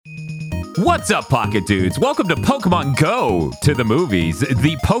What's up, Pocket Dudes? Welcome to Pokemon Go to the Movies,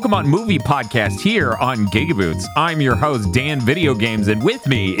 the Pokemon movie podcast here on Gigaboots. I'm your host, Dan Video Games, and with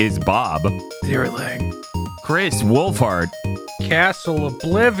me is Bob. Zerling. Chris Wolfhard. Castle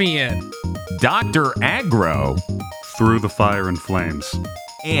Oblivion. Dr. Aggro. Through the Fire and Flames.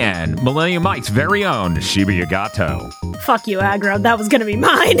 And Millennium Mike's very own Shiba Yagato. Fuck you, Aggro. That was gonna be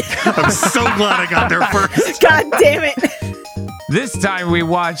mine. I'm so glad I got there first. God damn it. This time we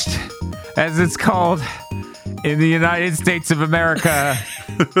watched, as it's called in the United States of America,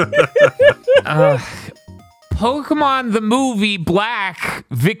 Pokemon the movie Black,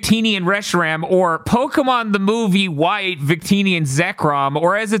 Victini and Reshiram, or Pokemon the movie White, Victini and Zekrom,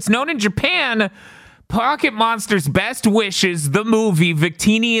 or as it's known in Japan, Pocket Monsters Best Wishes, the movie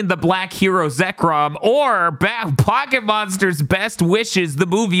Victini and the Black Hero Zekrom, or Pocket Monsters Best Wishes, the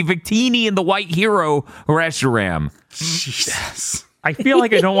movie Victini and the White Hero Reshiram. Jesus. I feel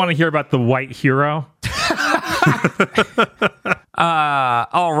like I don't want to hear about the white hero.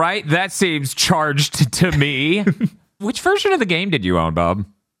 All right, that seems charged to me. Which version of the game did you own, Bob?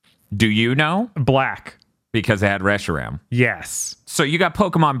 Do you know? Black. Because it had Reshiram. Yes. So you got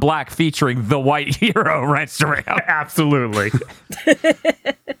Pokemon Black featuring the white hero Reshiram. Absolutely.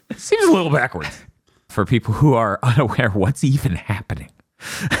 Seems a little backwards. For people who are unaware, what's even happening?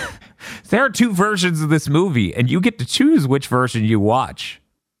 There are two versions of this movie, and you get to choose which version you watch.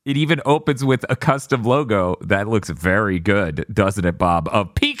 It even opens with a custom logo that looks very good, doesn't it, Bob?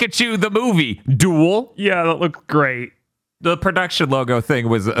 Of Pikachu the movie Duel. Yeah, that looked great. The production logo thing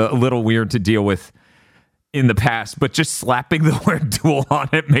was a little weird to deal with in the past, but just slapping the word Duel on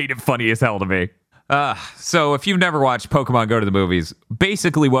it made it funny as hell to me. So if you've never watched Pokemon Go to the Movies,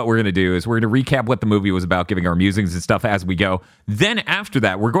 basically what we're going to do is we're going to recap what the movie was about, giving our musings and stuff as we go. Then after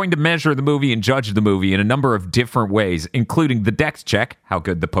that, we're going to measure the movie and judge the movie in a number of different ways, including the Dex check, how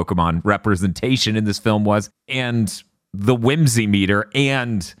good the Pokemon representation in this film was, and the whimsy meter,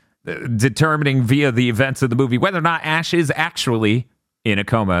 and determining via the events of the movie whether or not Ash is actually in a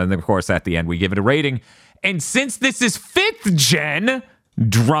coma. And then, of course, at the end, we give it a rating. And since this is 5th gen,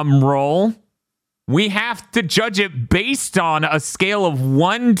 drum roll, we have to judge it based on a scale of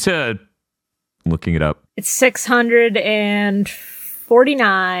 1 to... Looking it up. It's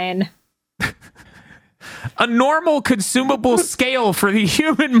 649. A normal consumable scale for the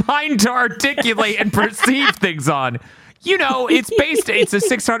human mind to articulate and perceive things on. You know, it's a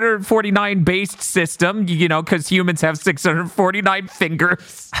 649 based system, you know, because humans have 649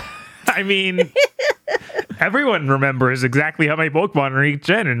 fingers. I mean, everyone remembers exactly how many Pokemon are each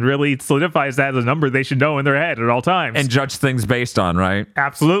gen and really solidifies that as a number they should know in their head at all times. And judge things based on, right?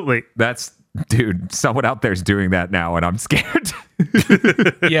 Absolutely. Dude, someone out there's doing that now, and I'm scared.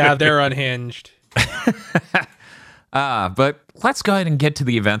 Yeah, they're unhinged. But let's go ahead and get to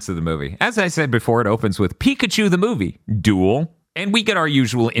the events of the movie. As I said before, it opens with Pikachu the movie, Duel, and we get our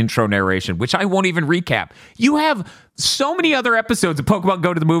usual intro narration, which I won't even recap. You have so many other episodes of Pokemon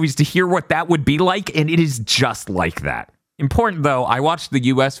Go to the Movies to hear what that would be like, and it is just like that. Important, though, I watched the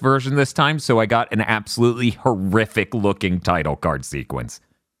US version this time, so I got an absolutely horrific-looking title card sequence.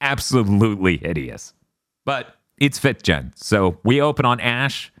 Absolutely hideous. But it's 5th gen, so we open on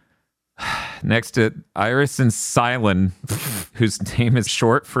Ash next to Iris and Silon, whose name is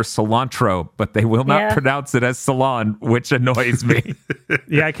short for cilantro, but they will not pronounce it as Salon, which annoys me.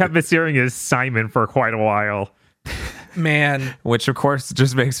 Yeah, I kept mishearing it as Simon for quite a while. Man. Which, of course,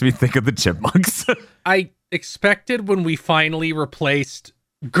 just makes me think of the Chipmunks. I expected when we finally replaced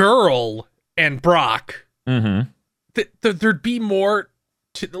Girl and Brock, there'd be more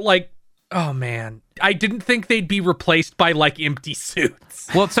to, like, oh, man. I didn't think they'd be replaced by, like, empty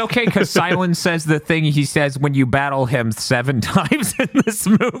suits. Well, it's okay, because Silon says the thing he says when you battle him 7 times in this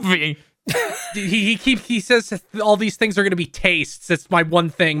movie. He says all these things are going to be tastes. That's my one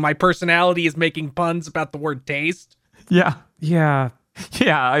thing. My personality is making puns about the word taste. Yeah,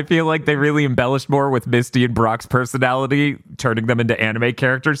 I feel like they really embellished more with Misty and Brock's personality, turning them into anime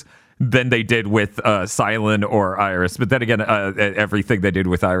characters, than they did with Silon or Iris. But then again, everything they did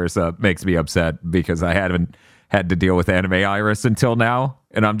with Iris makes me upset because I haven't had to deal with anime Iris until now.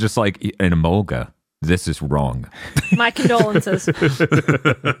 And I'm just like, in Emolga, this is wrong. My condolences.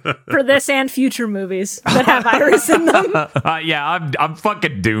 For this and future movies that have Iris in them. Yeah, I'm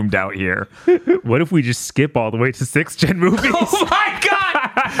fucking doomed out here. What if we just skip all the way to 6th gen movies? Oh my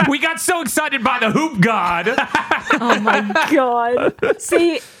god! We got so excited by the Hoop God. Oh my god.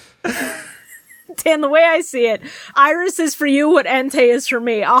 See... Dan, the way I see it, Iris is for you what Entei is for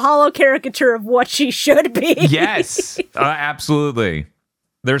me. A hollow caricature of what she should be. Yes, absolutely.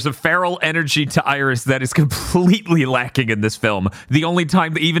 There's a feral energy to Iris that is completely lacking in this film. The only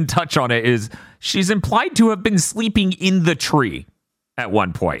time they even touch on it is she's implied to have been sleeping in the tree at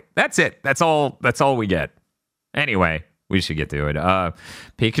one point. That's it. That's all we get. Anyway, we should get to it.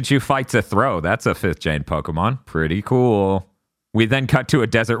 Pikachu fights a throw. That's a 5th gen Pokemon. Pretty cool. We then cut to a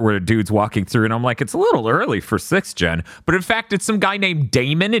desert where a dude's walking through, and I'm like, it's a little early for 6th gen. But in fact, it's some guy named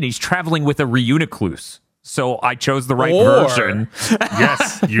Damon, and he's traveling with a Reunicluse. So I chose the right version.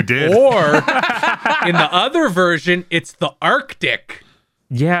 Yes, you did. Or in the other version, it's the Arctic.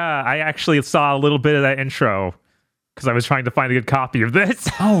 Yeah, I actually saw a little bit of that intro because I was trying to find a good copy of this.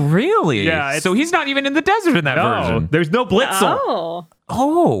 Oh, really? Yeah. So he's not even in the desert in that version. There's no Blitzel.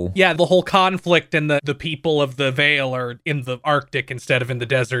 Oh. Yeah, the whole conflict and the people of the Vale are in the Arctic instead of in the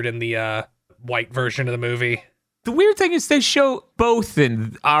desert in the white version of the movie. The weird thing is they show both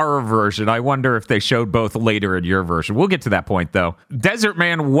in our version. I wonder if they showed both later in your version. We'll get to that point, though. Desert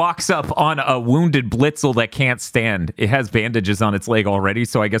Man walks up on a wounded Blitzel that can't stand. It has bandages on its leg already,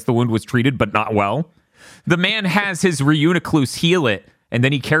 so I guess the wound was treated, but not well. The man has his Reunicluse heal it, and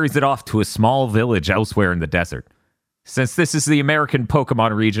then he carries it off to a small village elsewhere in the desert. Since this is the American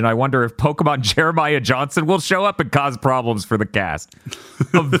Pokemon region, I wonder if Pokemon Jeremiah Johnson will show up and cause problems for the cast.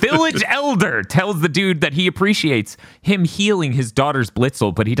 A village elder tells the dude that he appreciates him healing his daughter's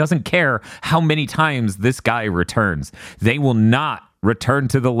Blitzel, but he doesn't care how many times this guy returns. They will not return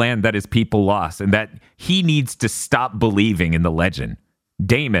to the land that his people lost, and that he needs to stop believing in the legend.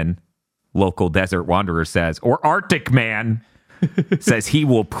 Damon, local desert wanderer, says, or Arctic Man, says he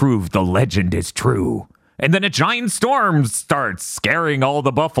will prove the legend is true. And then a giant storm starts scaring all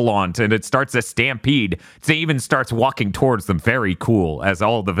the Buffalons, and it starts a stampede. It even starts walking towards them, very cool, as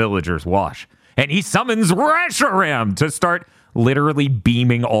all the villagers watch. And he summons Reshiram to start literally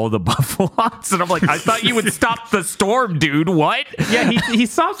beaming all the Buffalons. And I'm like, I thought you would stop the storm, dude. What? Yeah, he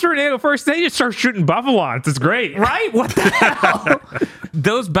stops Tornado first, then he just starts shooting Buffalons. It's great. Right? What the hell?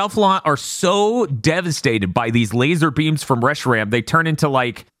 Those Buffalon are so devastated by these laser beams from Reshiram, they turn into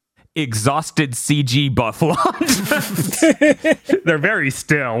like exhausted CG Buffalons. They're very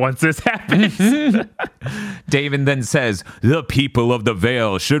still once this happens. David then says, the people of the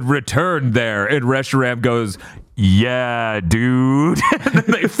Vale should return there. And Reshiram goes, yeah, dude. And then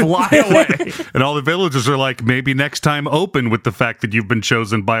they fly away. And all the villagers are like, maybe next time open with the fact that you've been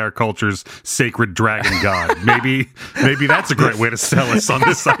chosen by our culture's sacred dragon god. Maybe that's a great way to sell us on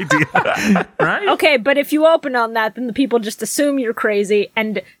this idea. Right? Okay, but if you open on that, then the people just assume you're crazy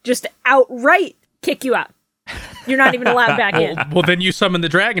and just outright kick you out. You're not even allowed back in. Well, then you summon the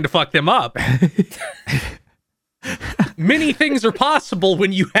dragon to fuck them up. Many things are possible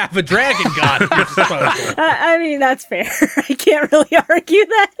when you have a dragon god. I mean, that's fair. I can't really argue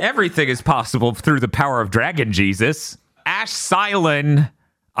that. Everything is possible through the power of Dragon Jesus. Ash Silon.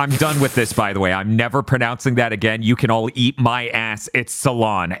 I'm done with this, by the way. I'm never pronouncing that again. You can all eat my ass. It's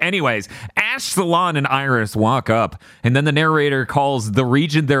Salon. Anyways, Ash, Salon, and Iris walk up, and then the narrator calls the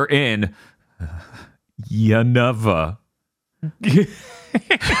region they're in Yanova.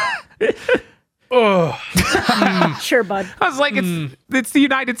 Sure, bud. I was like, it's the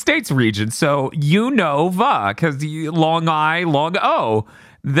United States region, so Unova, because long I, long O.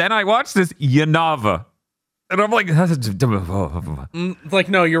 Then I watched this Yanova, and I'm like, Like,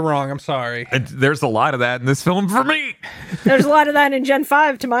 no, you're wrong. I'm sorry. and there's a lot of that in this film for me. There's a lot of that in Gen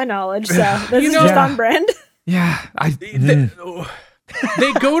 5, to my knowledge, so this is know- just on brand. Yeah,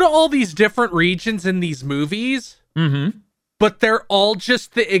 They go to all these different regions in these movies, but they're all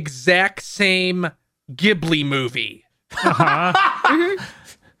just the exact same Ghibli movie.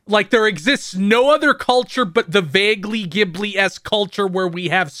 Like, there exists no other culture but the vaguely Ghibli-esque culture where we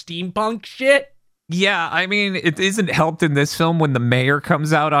have steampunk shit. Yeah, I mean, it isn't helped in this film when the mayor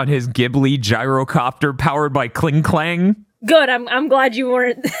comes out on his Ghibli gyrocopter powered by Kling Klang. Good, I'm glad you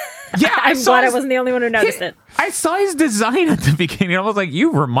weren't... Yeah, I'm glad I wasn't the only one who noticed it. I saw his design at the beginning. I was like,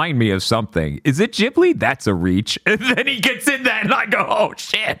 you remind me of something. Is it Ghibli? That's a reach. And then he gets in that and I go, oh,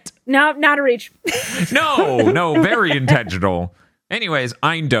 shit. No, not a reach. No, very intentional. Anyways,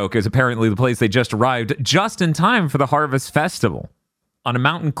 Eindhoek is apparently the place they just arrived just in time for the Harvest Festival. On a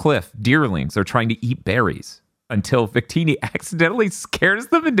mountain cliff, deerlings are trying to eat berries until Victini accidentally scares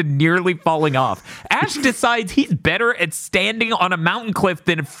them into nearly falling off. Ash decides he's better at standing on a mountain cliff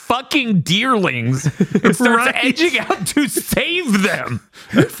than fucking deerlings and starts edging out to save them.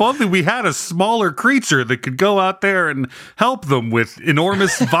 If only we had a smaller creature that could go out there and help them with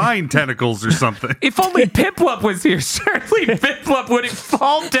enormous vine tentacles or something. If only Piplup was here, surely Piplup wouldn't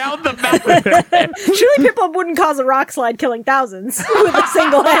fall down the mountain. Surely Piplup wouldn't cause a rock slide killing thousands with a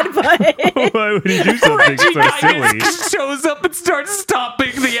single headbutt. Why would he do something so silly. shows up and starts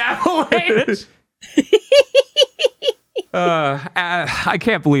stopping the avalanche. I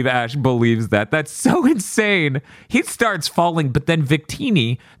can't believe Ash believes that. That's so insane. He starts falling, but then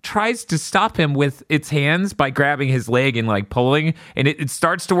Victini tries to stop him with its hands by grabbing his leg and like pulling, and it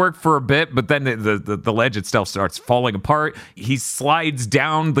starts to work for a bit, but then the ledge itself starts falling apart. He slides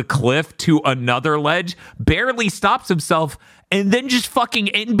down the cliff to another ledge, barely stops himself, and then just fucking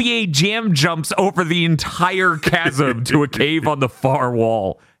NBA Jam jumps over the entire chasm to a cave on the far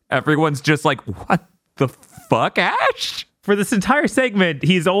wall. Everyone's just like, what the fuck, Ash? For this entire segment,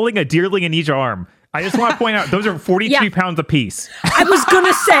 he's holding a deerling in each arm. I just want to point out, those are 43 pounds apiece. I was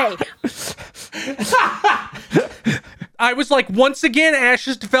gonna say. I was like, once again, Ash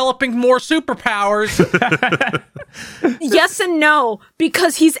is developing more superpowers. Yes and no,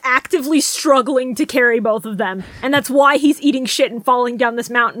 because he's actively struggling to carry both of them. And that's why he's eating shit and falling down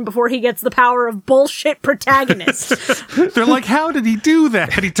this mountain before he gets the power of bullshit protagonist. They're like, how did he do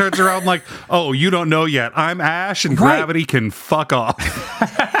that? And he turns around like, oh, you don't know yet. I'm Ash and gravity can fuck off.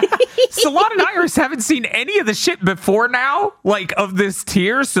 Salon and Iris haven't seen any of the shit before now, like of this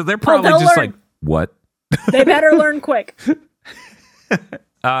tier, so they're probably they'll just learn. like, what? They better learn quick.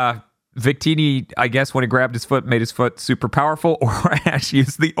 Victini, I guess, when he grabbed his foot, made his foot super powerful, or Ash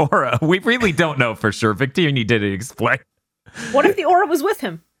used the aura. We really don't know for sure. Victini didn't explain. What if the aura was with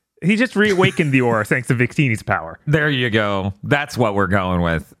him? He just reawakened the aura thanks to Victini's power. There you go. That's what we're going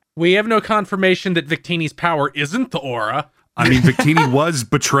with. We have no confirmation that Victini's power isn't the aura. I mean, Victini was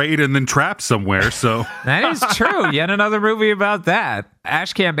betrayed and then trapped somewhere, so... That is true. Yet another movie about that.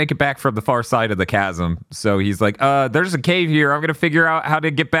 Ash can't make it back from the far side of the chasm, so he's like, there's a cave here. I'm going to figure out how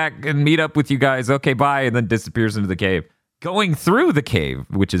to get back and meet up with you guys. Okay, bye, and then disappears into the cave. Going through the cave,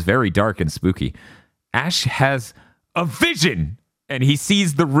 which is very dark and spooky, Ash has a vision, and he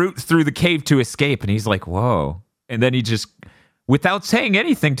sees the route through the cave to escape, and he's like, whoa. And then he just... without saying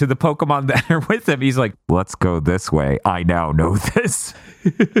anything to the Pokemon that are with him, he's like, let's go this way. I now know this.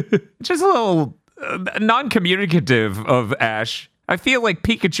 Just a little non-communicative of Ash. I feel like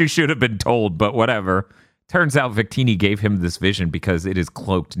Pikachu should have been told, but whatever. Turns out Victini gave him this vision because it is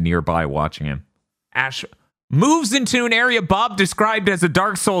cloaked nearby watching him. Ash moves into an area Bob described as a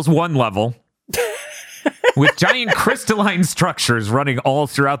Dark Souls 1 level. With giant crystalline structures running all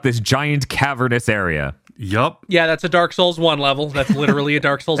throughout this giant cavernous area. Yup. Yeah, that's a Dark Souls 1 level. That's literally a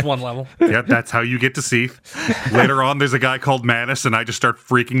Dark Souls 1 level. Yep, that's how you get to Seath. Later on, there's a guy called Manus, and I just start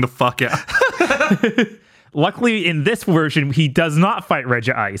freaking the fuck out. Luckily, in this version, he does not fight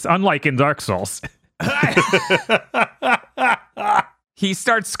Regice, unlike in Dark Souls. He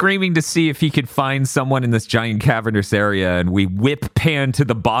starts screaming to see if he could find someone in this giant cavernous area, and we whip pan to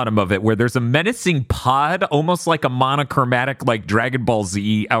the bottom of it where there's a menacing pod, almost like a monochromatic, like Dragon Ball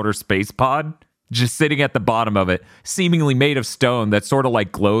Z outer space pod, just sitting at the bottom of it, seemingly made of stone that sort of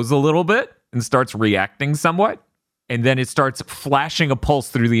like glows a little bit and starts reacting somewhat. And then it starts flashing a pulse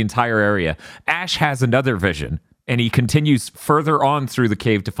through the entire area. Ash has another vision, and he continues further on through the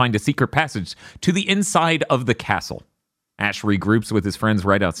cave to find a secret passage to the inside of the castle. Ash regroups with his friends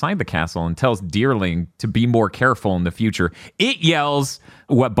right outside the castle and tells Deerling to be more careful in the future. It yells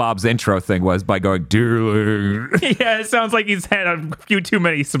what Bob's intro thing was by going, Deerling. Yeah, it sounds like he's had a few too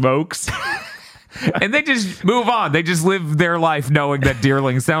many smokes. And they just move on. They just live their life knowing that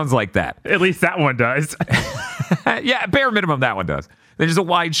Deerling sounds like that. At least that one does. Yeah, bare minimum, that one does. There's a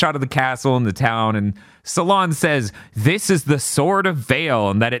wide shot of the castle and the town, and Salon says, this is the Sword of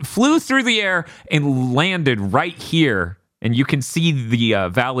Vale, and that it flew through the air and landed right here. And you can see the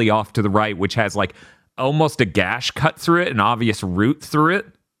valley off to the right, which has like almost a gash cut through it, an obvious route through it.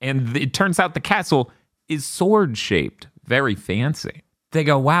 And it turns out the castle is sword-shaped. Very fancy. They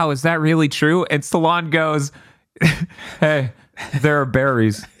go, wow, is that really true? And Salon goes, hey, there are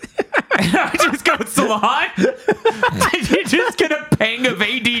berries. And I just go, Salon? Did you just get a pang of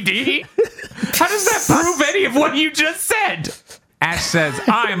ADD? How does that prove any of what you just said? Ash says,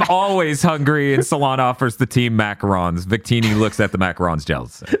 I'm always hungry, and Salon offers the team macarons. Victini looks at the macarons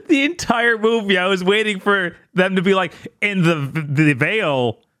jealous. The entire movie, I was waiting for them to be like, and the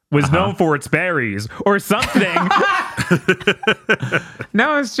Vale was known for its berries, or something.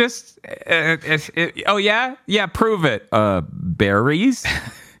 No, it's just, oh yeah? Yeah, prove it. Berries?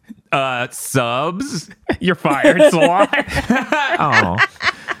 Subs? You're fired, Salon. Oh.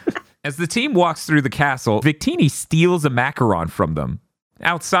 As the team walks through the castle, Victini steals a macaron from them.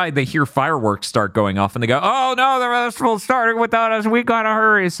 Outside, they hear fireworks start going off, and they go, oh no, the festival's starting without us, we gotta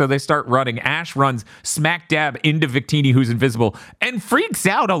hurry. So they start running. Ash runs smack dab into Victini, who's invisible, and freaks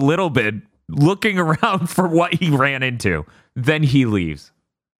out a little bit, looking around for what he ran into. Then he leaves.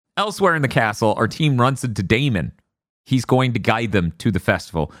 Elsewhere in the castle, our team runs into Damon. He's going to guide them to the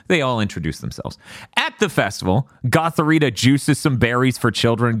festival. They all introduce themselves. At the festival, Gotharita juices some berries for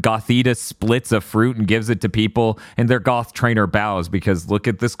children. Gothita splits a fruit and gives it to people. And their goth trainer bows because look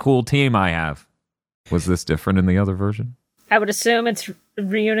at this cool team I have. Was this different in the other version? I would assume it's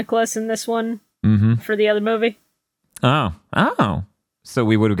Reuniclus in this one for the other movie. Oh. So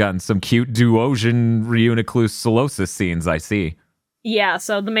we would have gotten some cute Duosian Reuniclus Solosis scenes, I see. Yeah,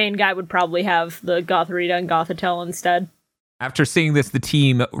 so the main guy would probably have the Gotharita and Gothitelle instead. After seeing this, the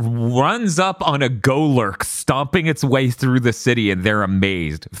team runs up on a Golurk, stomping its way through the city, and they're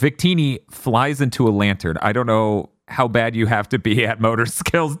amazed. Victini flies into a lantern. I don't know how bad you have to be at motor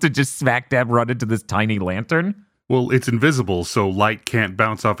skills to just smack dab run into this tiny lantern. Well, it's invisible, so light can't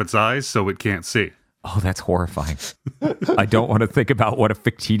bounce off its eyes, so it can't see. Oh, that's horrifying. I don't want to think about what if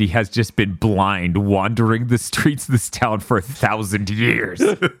Victini has just been blind, wandering the streets of this town for 1,000 years.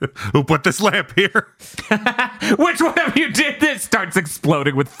 Who put this lamp here? Which one of you did this? Starts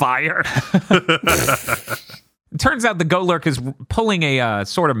exploding with fire. It turns out the Golurk is pulling a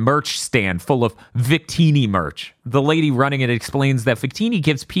sort of merch stand full of Victini merch. The lady running it explains that Victini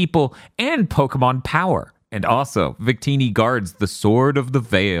gives people and Pokemon power. And also, Victini guards the Sword of the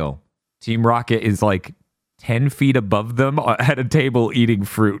Veil. Team Rocket is like 10 feet above them at a table eating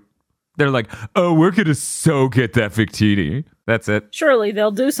fruit. They're like, oh, we're going to so get that Victini. That's it. Surely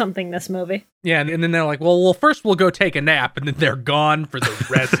they'll do something this movie. Yeah, and then they're like, well, first we'll go take a nap, and then they're gone for the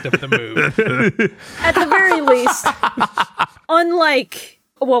rest of the movie. At the very least, unlike,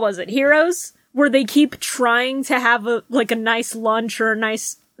 what was it, Heroes? Where they keep trying to have a nice lunch or a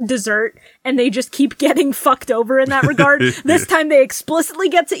nice dessert, and they just keep getting fucked over in that regard. This time they explicitly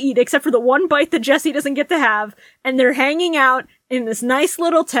get to eat, except for the one bite that Jesse doesn't get to have, and they're hanging out in this nice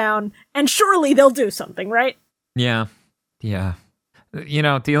little town, and surely they'll do something, right? Yeah. You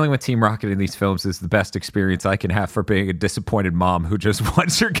know, dealing with Team Rocket in these films is the best experience I can have for being a disappointed mom who just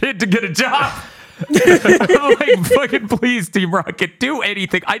wants her kid to get a job. I'm like, fucking please, Team Rocket, do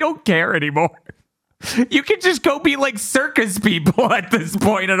anything. I don't care anymore. You can just go be like circus people at this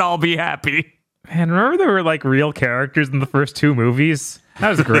point and I'll be happy. And remember there were like real characters in the first two movies? That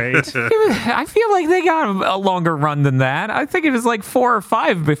was great. I feel like they got a longer run than that. I think it was like 4 or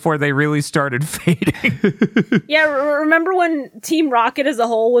 5 before they really started fading. Yeah, remember when Team Rocket as a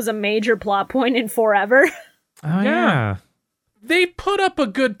whole was a major plot point in Forever? Oh, yeah. They put up a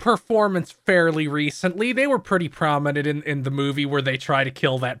good performance fairly recently. They were pretty prominent in the movie where they try to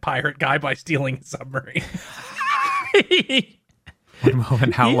kill that pirate guy by stealing a submarine. One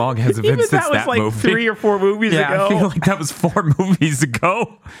moment, how long has it been since that was like movie? 3 or 4 movies ago. I feel like that was 4 movies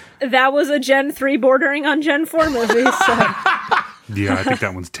ago. That was a Gen 3 bordering on Gen 4 movie, so... Yeah, I think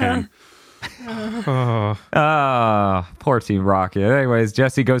that one's 10. Poor Team Rocket. Anyways,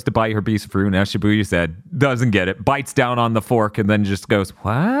 Jessie goes to bite her piece of fruit, and as Shibuya said, doesn't get it, bites down on the fork, and then just goes,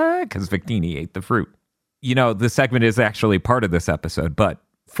 what? Because Victini ate the fruit. You know, the segment is actually part of this episode, but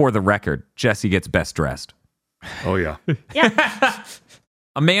for the record, Jessie gets best dressed. Oh, yeah. Yeah.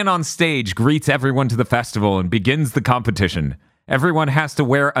 A man on stage greets everyone to the festival and begins the competition. Everyone has to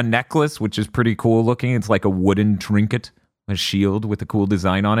wear a necklace, which is pretty cool looking. It's like a wooden trinket, a shield with a cool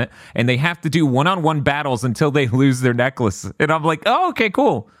design on it. And they have to do one-on-one battles until they lose their necklace. And I'm like, oh, okay,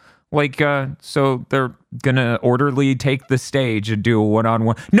 cool. Like, so they're gonna orderly take the stage and do a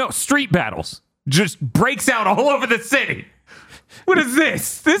one-on-one. No, street battles. Just breaks out all over the city. What is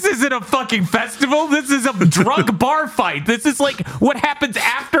this? This isn't a fucking festival. This is a drunk bar fight. This is like what happens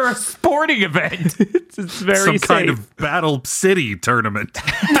after a sporting event. It's very Some kind of Battle City tournament.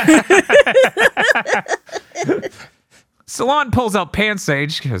 Salon pulls out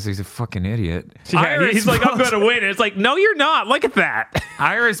Pansage because he's a fucking idiot. Yeah, he's like, I'm going to win. It's like, no, you're not. Look at that.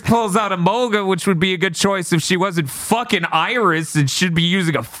 Iris pulls out a Mulga, which would be a good choice if she wasn't fucking Iris and should be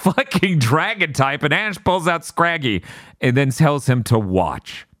using a fucking dragon type. And Ash pulls out Scraggy and then tells him to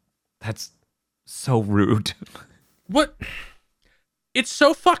watch. That's so rude. What? It's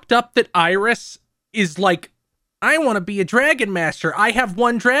so fucked up that Iris is like, I want to be a dragon master. I have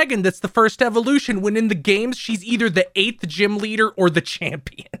one dragon that's the first evolution, when in the games, she's either the 8th gym leader or the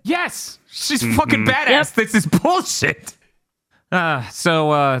champion. Yes, she's fucking badass. Yep. This is bullshit.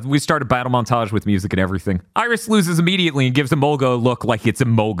 So we start a battle montage with music and everything. Iris loses immediately and gives Emolga a look like it's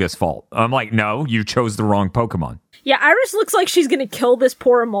Emolga's fault. I'm like, no, you chose the wrong Pokemon. Yeah, Iris looks like she's gonna kill this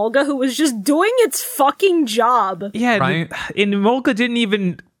poor Emolga who was just doing its fucking job. Yeah, right? And Emolga didn't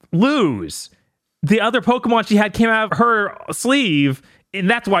even lose. The other Pokemon she had came out of her sleeve, and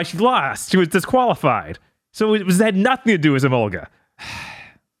that's why she lost. She was disqualified. So it had nothing to do with Emolga.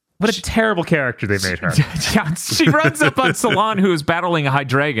 What a terrible character they made her. Yeah, she runs up on Salon, who is battling a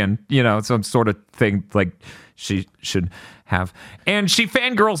Hydreigon, some sort of thing like she should have. And she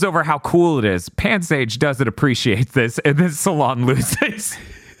fangirls over how cool it is. Pansage doesn't appreciate this, and then Salon loses.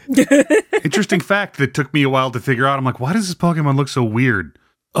 Interesting fact that took me a while to figure out. I'm like, why does this Pokemon look so weird?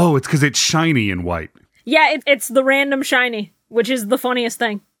 Oh, it's because it's shiny and white. Yeah, it's the random shiny, which is the funniest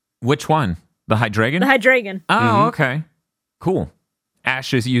thing. Which one? The Hydreigon? The Hydreigon. Oh, okay. Cool.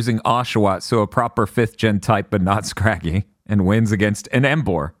 Ash is using Oshawott, so a proper 5th gen type, but not Scraggy, and wins against an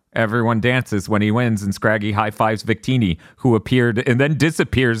Emboar. Everyone dances when he wins, and Scraggy high-fives Victini, who appeared and then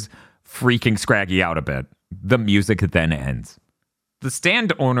disappears, freaking Scraggy out a bit. The music then ends. The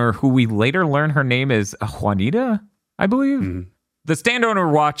stand owner, who we later learn her name is Juanita, I believe. Mm-hmm. The stand owner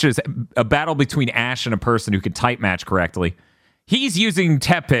watches a battle between Ash and a person who can type match correctly. He's using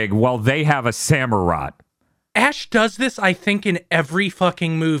Tepig while they have a Samurott. Ash does this, I think, in every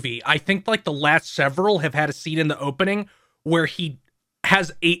fucking movie. I think like the last several have had a scene in the opening where he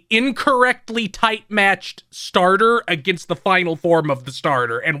has a incorrectly type matched starter against the final form of the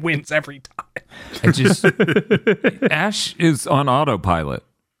starter and wins every time. Ash is on autopilot.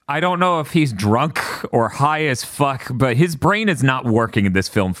 I don't know if he's drunk or high as fuck, but his brain is not working in this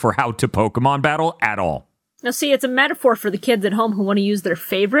film for how to Pokemon battle at all. Now, see, it's a metaphor for the kids at home who want to use their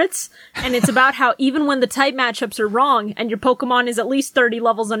favorites, and it's about how even when the type matchups are wrong and your Pokemon is at least 30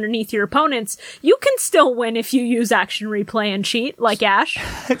 levels underneath your opponents, you can still win if you use action replay and cheat, like Ash.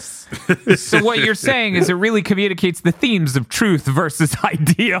 So what you're saying is it really communicates the themes of truth versus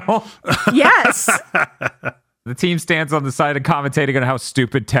ideal. Yes. The team stands on the side and commentating on how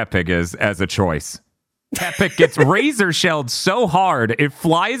stupid Tepig is as a choice. Tepig gets razor shelled so hard it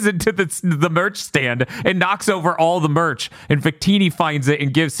flies into the merch stand and knocks over all the merch, and Victini finds it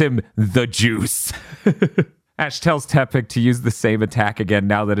and gives him the juice. Ash tells Tepig to use the same attack again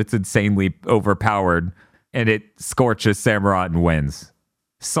now that it's insanely overpowered, and it scorches Samurott and wins.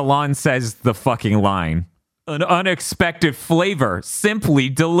 Salon says the fucking line, "An unexpected flavor, simply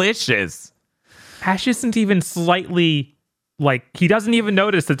delicious." Ash isn't even slightly... he doesn't even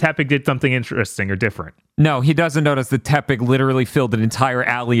notice that Tepig did something interesting or different. No, he doesn't notice that Tepig literally filled an entire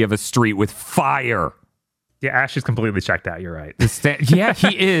alley of a street with fire. Yeah, Ash is completely checked out. You're right. Yeah,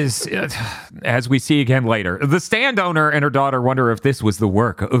 he is. As we see again later. The stand owner and her daughter wonder if this was the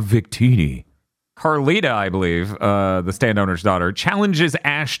work of Victini. Carlita, I believe, the stand owner's daughter, challenges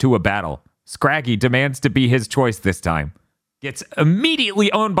Ash to a battle. Scraggy demands to be his choice this time. Gets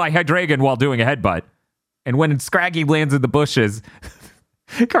immediately owned by Hydreigon while doing a headbutt. And when Scraggy lands in the bushes,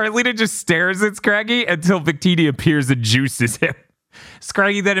 Carlita just stares at Scraggy until Victini appears and juices him.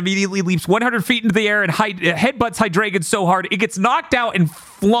 Scraggy then immediately leaps 100 feet into the air and headbutts Hydreigon so hard it gets knocked out and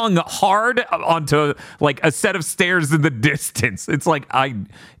flung hard onto a set of stairs in the distance. It's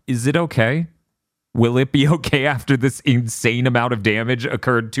is it okay? Will it be okay after this insane amount of damage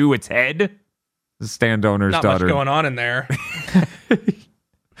occurred to its head? The stand owner's daughter. Not much going on in there.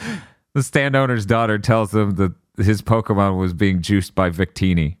 The stand owner's daughter tells him that his Pokemon was being juiced by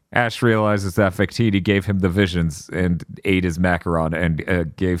Victini. Ash realizes that Victini gave him the visions and ate his Macaron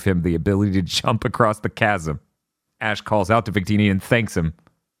and gave him the ability to jump across the chasm. Ash calls out to Victini and thanks him.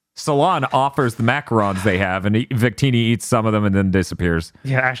 Salon offers the Macarons they have, and Victini eats some of them and then disappears.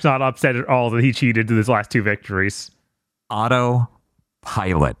 Yeah, Ash not upset at all that he cheated to his last 2 victories.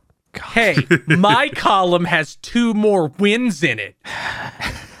 Autopilot. Hey, my column has 2 more wins in it.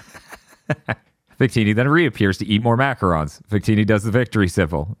 Victini then reappears to eat more macarons. Victini does the victory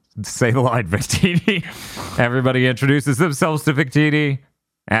symbol. Say the line, Victini. Everybody introduces themselves to Victini.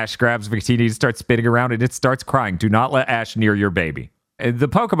 Ash grabs Victini and starts spinning around, and it starts crying. Do not let Ash near your baby. And the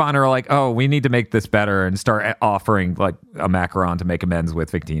Pokemon are like, oh, we need to make this better, and start offering a macaron to make amends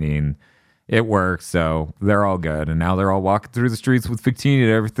with Victini, and it works, so they're all good. And now they're all walking through the streets with Victini,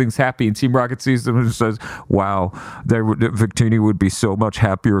 and everything's happy. And Team Rocket sees them and says, wow, Victini would be so much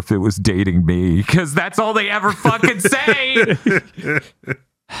happier if it was dating me. Because that's all they ever fucking say.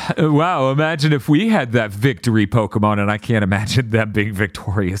 Wow, imagine if we had that victory Pokemon, and I can't imagine them being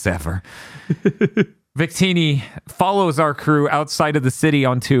victorious ever. Victini follows our crew outside of the city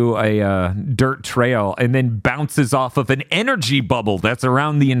onto a dirt trail and then bounces off of an energy bubble that's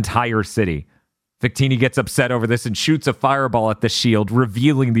around the entire city. Victini gets upset over this and shoots a fireball at the shield,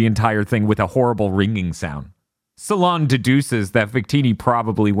 revealing the entire thing with a horrible ringing sound. Salon deduces that Victini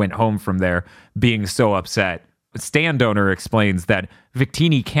probably went home from there, being so upset. Stand owner explains that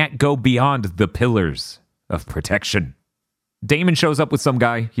Victini can't go beyond the pillars of protection. Damon shows up with some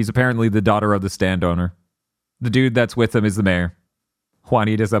guy. He's apparently the daughter of the stand owner. The dude that's with him is the mayor.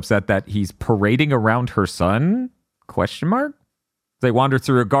 Juanita's upset that he's parading around her son? Question mark? They wander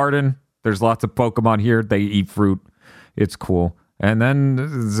through a garden. There's lots of Pokemon here. They eat fruit. It's cool. And then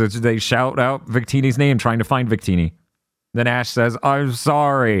they shout out Victini's name, trying to find Victini. Then Ash says, I'm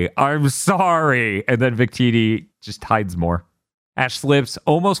sorry. And then Victini just hides more. Ash slips,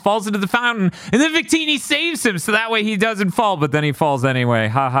 almost falls into the fountain, and then Victini saves him, so that way he doesn't fall, but then he falls anyway.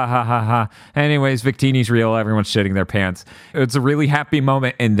 Ha ha ha ha ha. Anyways, Victini's real. Everyone's shitting their pants. It's a really happy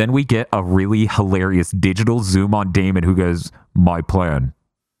moment, and then we get a really hilarious digital zoom on Damon, who goes, my plan,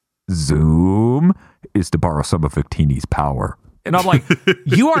 zoom, is to borrow some of Victini's power. And I'm like,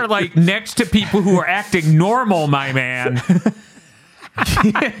 you are like next to people who are acting normal, my man.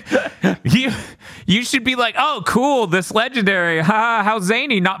 you should be like, oh, cool, this legendary. How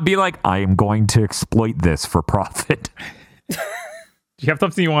zany. Not be like, I am going to exploit this for profit. Do you have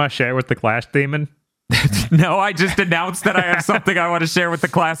something you want to share with the class, Damon? No, I just announced that I have something I want to share with the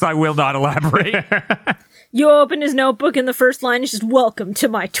class. I will not elaborate. You open his notebook and the first line is just, welcome to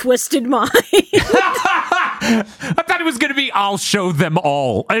my twisted mind. I thought it was going to be, I'll show them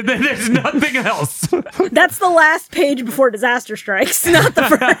all. And then there's nothing else. That's the last page before disaster strikes, not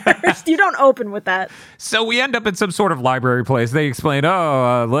the first. You don't open with that. So we end up in some sort of library place. They explain,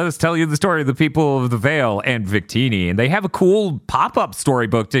 let us tell you the story of the people of the Vale and Victini. And they have a cool pop-up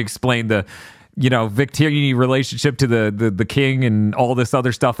storybook to explain the Victini relationship to the king and all this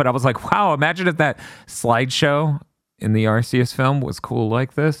other stuff. And I was like, wow, imagine if that slideshow in the Arceus film was cool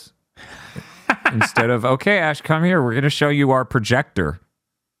like this. Instead of, okay, Ash, come here. We're going to show you our projector.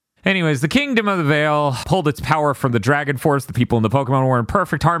 Anyways, the Kingdom of the Vale pulled its power from the Dragon Force. The people in the Pokemon were in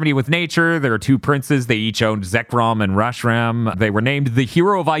perfect harmony with nature. There are two princes. They each owned Zekrom and Reshiram. They were named the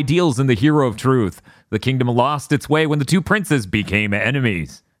Hero of Ideals and the Hero of Truth. The kingdom lost its way when the two princes became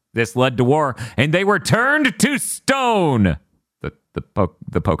enemies. This led to war, and they were turned to stone. The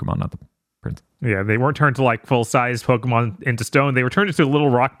Pokemon, not the prince. Yeah, they weren't turned to like full-sized Pokemon into stone. They were turned into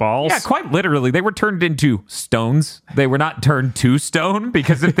little rock balls. Yeah, quite literally. They were turned into stones. They were not turned to stone,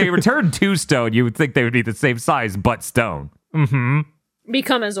 because if they were turned to stone, you would think they would be the same size, but stone. Mm-hmm.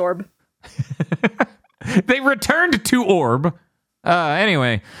 Become a Zorb. They returned to orb.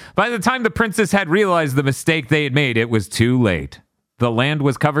 Anyway, by the time the princess had realized the mistake they had made, it was too late. The land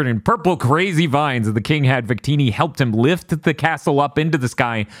was covered in purple crazy vines, and the king had Victini helped him lift the castle up into the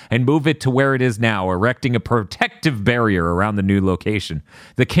sky and move it to where it is now, erecting a protective barrier around the new location.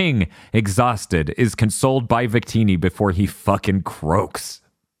 The king, exhausted, is consoled by Victini before he fucking croaks.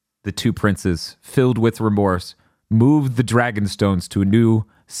 The two princes, filled with remorse, moved the dragon stones to a new,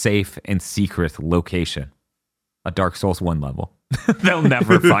 safe, and secret location. A Dark Souls 1 level. They'll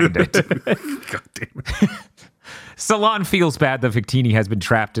never find it. God damn it. Salon feels bad that Victini has been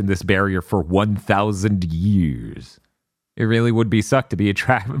trapped in this barrier for 1,000 years. It really would be suck to be a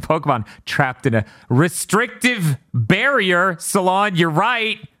Pokemon trapped in a restrictive barrier. Salon, you're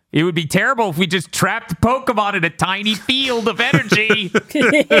right. It would be terrible if we just trapped Pokemon in a tiny field of energy.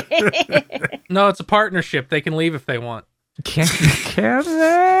 No, it's a partnership. They can leave if they want. Can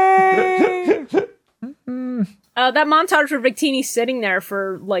they? That montage where Victini's sitting there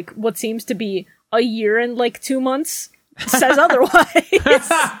for like what seems to be a year and like 2 months says otherwise.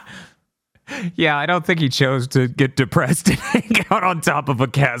 Yeah, I don't think he chose to get depressed and hang out on top of a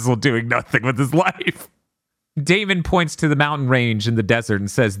castle doing nothing with his life. Damon points to the mountain range in the desert and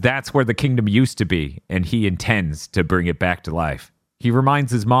says that's where the kingdom used to be, and he intends to bring it back to life. He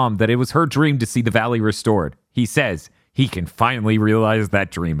reminds his mom that it was her dream to see the valley restored. He says he can finally realize that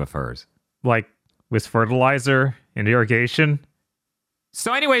dream of hers. Like with fertilizer and irrigation.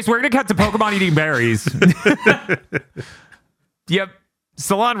 So anyways, we're going to cut to Pokemon eating berries. Yep.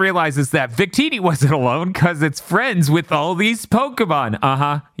 Salon realizes that Victini wasn't alone because it's friends with all these Pokemon.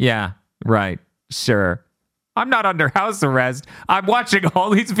 Uh-huh. Yeah. Right. Sure. I'm not under house arrest. I'm watching all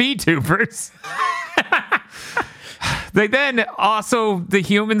these VTubers. They then also, the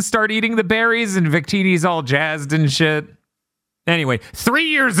humans start eating the berries and Victini's all jazzed and shit. Anyway, 3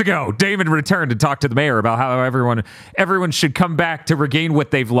 years ago, Damon returned and talked to the mayor about how everyone should come back to regain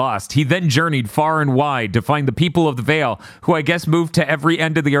what they've lost. He then journeyed far and wide to find the people of the Vale, who I guess moved to every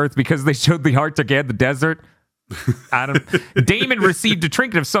end of the earth because they showed the Arctic and the desert. Damon received a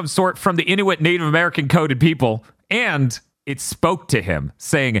trinket of some sort from the Inuit Native American coded people, and it spoke to him,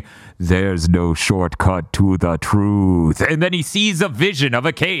 saying, "There's no shortcut to the truth." And then he sees a vision of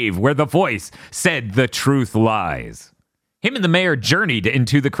a cave where the voice said the truth lies. Him and the mayor journeyed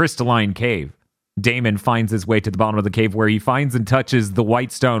into the crystalline cave. Damon finds his way to the bottom of the cave where he finds and touches the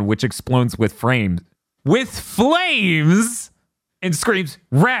white stone, which explodes with flames, and screams,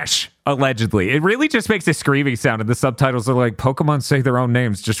 "Resh!" allegedly. It really just makes a screaming sound, and the subtitles are like, Pokemon say their own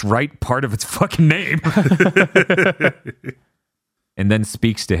names. Just write part of its fucking name. and then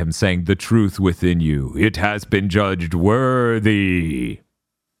speaks to him, saying, "The truth within you, it has been judged worthy."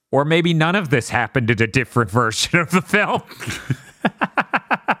 Or maybe none of this happened in a different version of the film.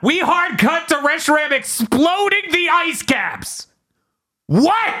 We hard cut to Reshiram exploding the ice caps.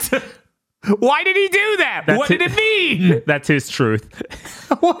 What? Why did he do that? What did it mean? That's his truth.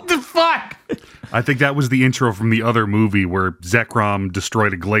 What the fuck? I think that was the intro from the other movie where Zekrom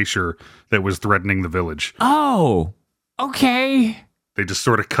destroyed a glacier that was threatening the village. Oh, okay. They just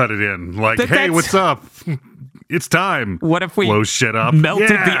sort of cut it in, like, But "Hey, that's- what's up? It's time." What if we blow shit up? melted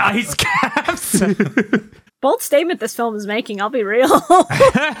Yeah. the ice caps? Bold statement this film is making, I'll be real.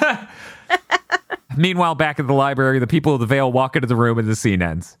 Meanwhile, back at the library, the people of the Vale walk into the room and the scene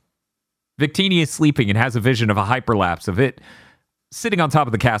ends. Victini is sleeping and has a vision of a hyperlapse of it sitting on top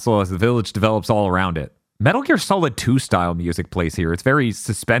of the castle as the village develops all around it. Metal Gear Solid 2 style music plays here. It's very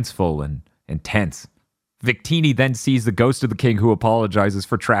suspenseful and intense. Victini then sees the ghost of the king, who apologizes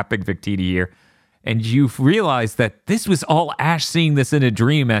for trapping Victini here. And you realize that this was all Ash seeing this in a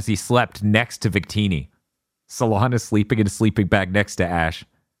dream as he slept next to Victini. Salon is sleeping in a sleeping bag next to Ash.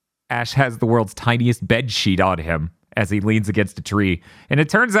 Ash has the world's tiniest bed sheet on him as he leans against a tree. And it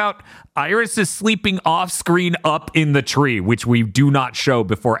turns out Iris is sleeping off screen up in the tree, which we do not show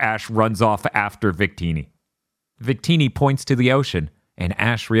before Ash runs off after Victini. Victini points to the ocean, and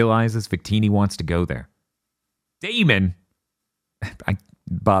Ash realizes Victini wants to go there. Damon,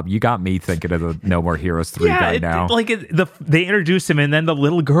 Bob, you got me thinking of the No More Heroes 3 guy now. They introduce him, and then the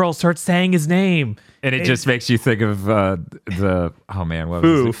little girl starts saying his name. And it just makes you think of what was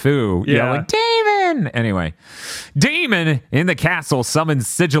Foo. it? Foo. Yeah. Yelling, Damon! Anyway, Damon in the castle summons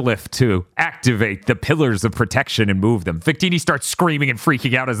Sigilif to activate the pillars of protection and move them. Victini starts screaming and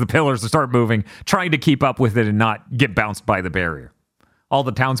freaking out as the pillars start moving, trying to keep up with it and not get bounced by the barrier. All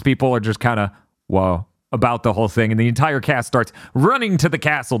the townspeople are just kind of, whoa, about the whole thing, and the entire cast starts running to the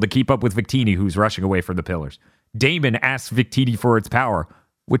castle to keep up with Victini, who's rushing away from the pillars. Damon asks Victini for its power,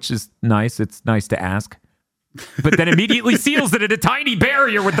 which is nice. It's nice to ask. But then immediately seals it in a tiny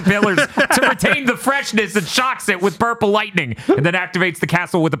barrier with the pillars to retain the freshness and shocks it with purple lightning, and then activates the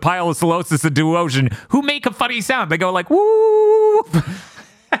castle with a pile of Solosis and Duosion, who make a funny sound. They go like, woo!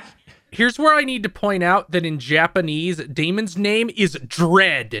 Here's where I need to point out that in Japanese, Damon's name is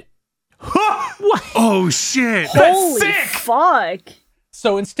Dread. Oh, shit. Holy sick! fuck.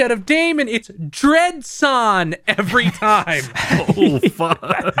 So instead of Damon, it's Dreadson every time. Oh,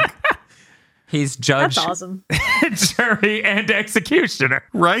 fuck. He's judge, That's awesome. jury, and executioner.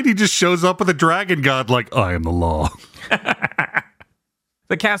 Right? He just shows up with a dragon god like, "I am the law."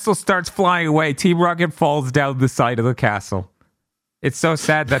 The castle starts flying away. Team Rocket falls down the side of the castle. It's so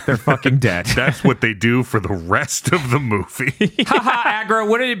sad that they're fucking dead. That's what they do for the rest of the movie. Haha, Aggro,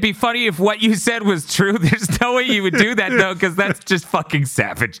 wouldn't it be funny if what you said was true? There's no way you would do that, though, because that's just fucking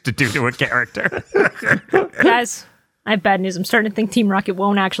savage to do to a character. Guys, I have bad news. I'm starting to think Team Rocket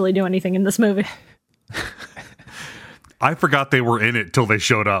won't actually do anything in this movie. I forgot they were in it till they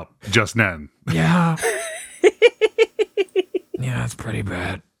showed up just then. Yeah. Yeah, it's pretty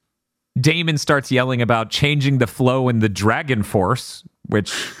bad. Damon starts yelling about changing the flow in the Dragon Force,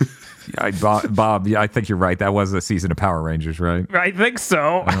 which, Bob, I think you're right. That was a season of Power Rangers, right? I think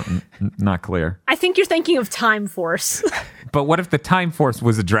so. Not clear. I think you're thinking of Time Force. But what if the Time Force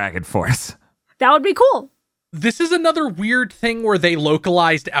was a Dragon Force? That would be cool. This is another weird thing where they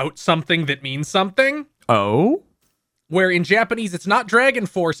localized out something that means something. Oh? Where in Japanese, it's not Dragon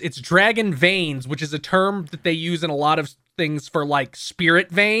Force, it's Dragon Veins, which is a term that they use in a lot of things for, like, spirit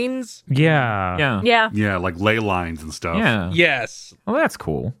veins. Yeah. Yeah. Yeah. Yeah, like ley lines and stuff. Yeah. Yes. Well, that's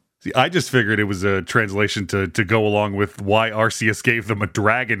cool. See, I just figured it was a translation to go along with why Arceus gave them a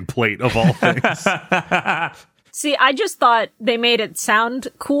dragon plate of all things. See, I just thought they made it sound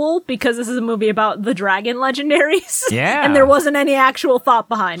cool because this is a movie about the dragon legendaries. Yeah. And there wasn't any actual thought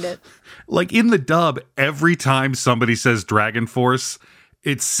behind it. Like in the dub, every time somebody says Dragon Force,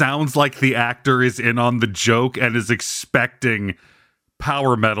 it sounds like the actor is in on the joke and is expecting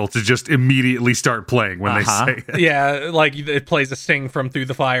power metal to just immediately start playing when they say it. Yeah, like it plays a sing from Through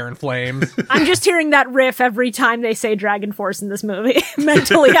the Fire and Flames. I'm just hearing that riff every time they say Dragon Force in this movie.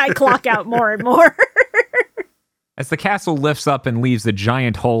 Mentally, I clock out more and more. As the castle lifts up and leaves a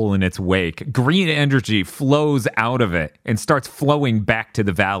giant hole in its wake, green energy flows out of it and starts flowing back to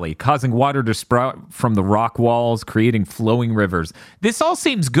the valley, causing water to sprout from the rock walls, creating flowing rivers. This all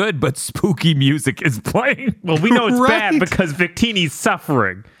seems good, but spooky music is playing. Well, we know it's Right. bad because Victini's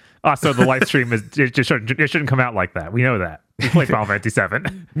suffering. Also, the live stream it shouldn't come out like that. We know that. We played Final Fantasy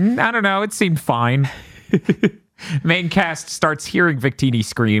VII. I don't know, it seemed fine. Main cast starts hearing Victini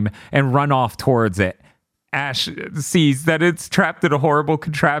scream and run off towards it. Ash sees that it's trapped in a horrible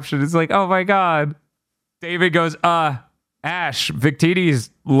contraption. It's like, oh my God. David goes, Ash, Victini's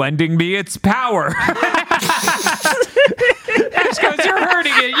lending me its power. Ash goes, you're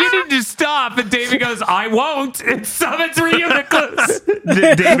hurting it. You need to stop. And David goes, I won't. It summons Reuniclus.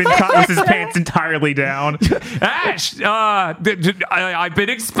 David caught with his pants entirely down. Ash, I've been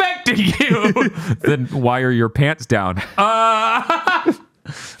expecting you. Then why are your pants down?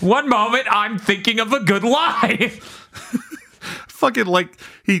 One moment, I'm thinking of a good lie. Fucking like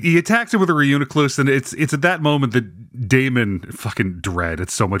he attacks him with a Reuniclus, and it's at that moment that Damon, fucking Dread,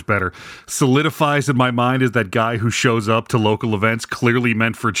 it's so much better, solidifies in my mind as that guy who shows up to local events clearly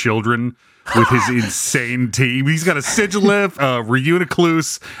meant for children with his insane team. He's got a Sigilif, a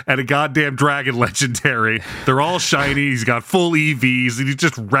Reuniclus, and a goddamn Dragon Legendary. They're all shiny. He's got full EVs, and he's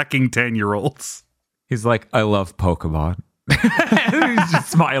just wrecking 10-year-olds. He's like, I love Pokemon. He's just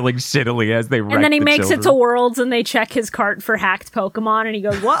smiling shittily as they wreck And then he the makes children. it to Worlds and they check his cart for hacked Pokemon and he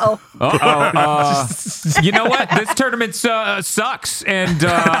goes, whoa. You know what? This tournament sucks and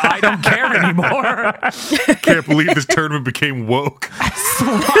I don't care anymore. Can't believe this tournament became woke.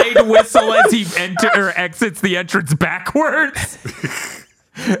 Slide whistle as he exits the entrance backwards.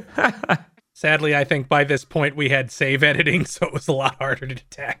 Sadly, I think by this point we had save editing, so it was a lot harder to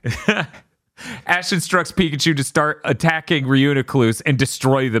detect. Ash instructs Pikachu to start attacking Reuniclus and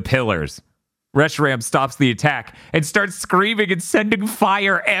destroy the pillars. Reshiram stops the attack and starts screaming and sending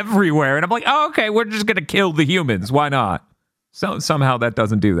fire everywhere. And I'm like, oh, okay, we're just going to kill the humans. Why not? So somehow that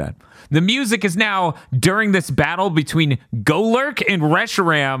doesn't do that. The music is now, during this battle between Golurk and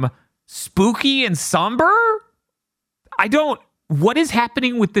Reshiram, spooky and somber? What is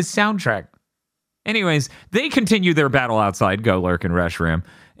happening with this soundtrack? Anyways, they continue their battle outside, Golurk and Reshiram.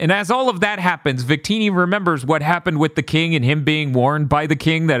 And as all of that happens, Victini remembers what happened with the king and him being warned by the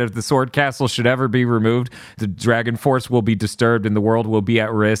king that if the sword castle should ever be removed, the dragon force will be disturbed and the world will be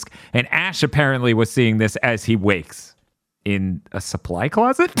at risk. And Ash apparently was seeing this as he wakes in a supply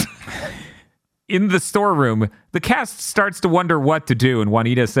closet. In the storeroom, the cast starts to wonder what to do, and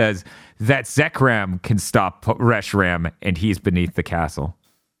Juanita says that Zekrom can stop Reshiram, and he's beneath the castle.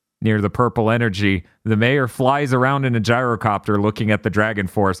 Near the purple energy, the mayor flies around in a gyrocopter looking at the Dragon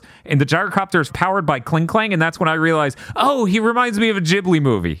Force, and the gyrocopter is powered by Kling Klang, and that's when I realize, oh, he reminds me of a Ghibli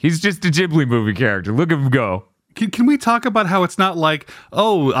movie. He's just a Ghibli movie character. Look at him go. Can we talk about how it's not like,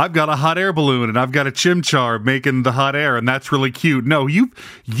 oh, I've got a hot air balloon and I've got a chimchar making the hot air and that's really cute. No, you've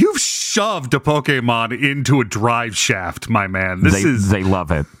shoved a Pokemon into a drive shaft, my man. They love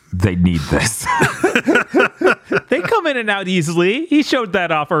it. They need this. They come in and out easily. He showed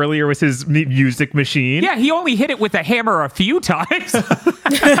that off earlier with his music machine. Yeah, he only hit it with a hammer a few times.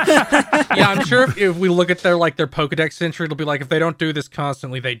 Yeah, I'm sure if we look at their Pokedex entry, it'll be like, if they don't do this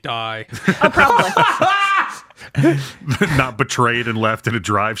constantly, they die. Oh, probably. Not betrayed and left in a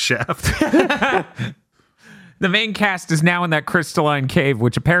drive shaft. The main cast is now in that crystalline cave,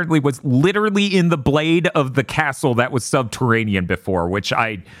 which apparently was literally in the blade of the castle that was subterranean before, which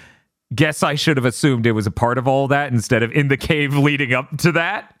I guess I should have assumed it was a part of all that instead of in the cave leading up to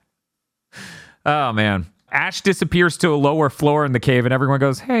that. Oh, man. Ash disappears to a lower floor in the cave, and everyone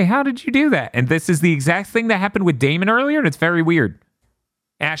goes, hey, how did you do that? And this is the exact thing that happened with Damon earlier, and it's very weird.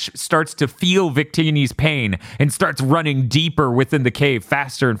 Ash starts to feel Victini's pain and starts running deeper within the cave,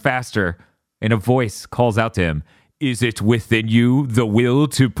 faster and faster. And a voice calls out to him, is it within you the will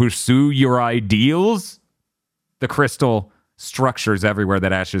to pursue your ideals? The crystal structures everywhere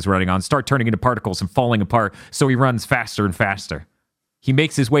that Ash is running on start turning into particles and falling apart, so he runs faster and faster. He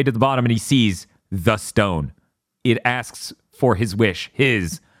makes his way to the bottom and he sees the stone. It asks for his wish,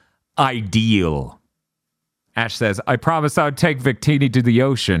 his ideal. Ash says, I promised I would take Victini to the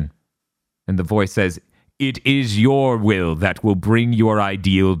ocean. And the voice says, it is your will that will bring your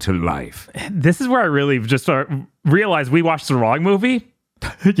ideal to life. This is where I really just realized we watched the wrong movie.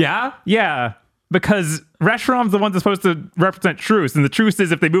 Yeah? Yeah, because Reshiram's the one that's supposed to represent truce, and the truce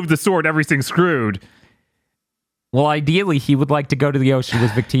is if they move the sword, everything's screwed. Well, ideally, he would like to go to the ocean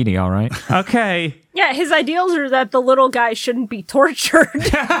with Victini, all right? Okay. Yeah, his ideals are that the little guy shouldn't be tortured.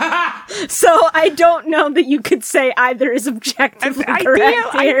 So I don't know that you could say either is objectively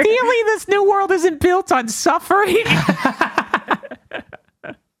correct here. Ideally, this new world isn't built on suffering.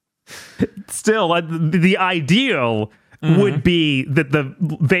 Still, the ideal would be that the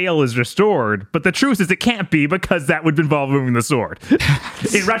veil is restored, but the truth is it can't be because that would involve moving the sword. And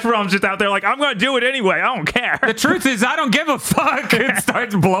Reshiram's just out there like, I'm going to do it anyway. I don't care. The truth is, I don't give a fuck. It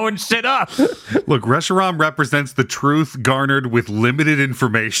starts blowing shit up. Look, Reshiram represents the truth garnered with limited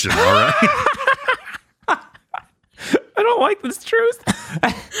information, all right? I don't like this truth.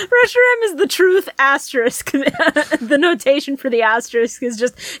 Reshiram is the truth asterisk. The notation for the asterisk is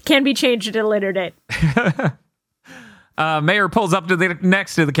just can be changed at a later date. Mayor pulls up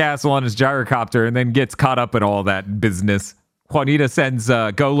next to the castle on his gyrocopter and then gets caught up in all that business. Juanita sends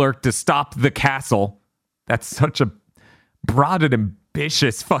Golurk to stop the castle. That's such a broad and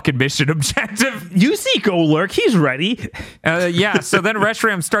ambitious fucking mission objective. You see Golurk, he's ready. Yeah, so then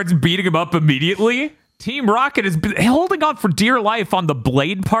Reshiram starts beating him up immediately. Team Rocket is holding on for dear life on the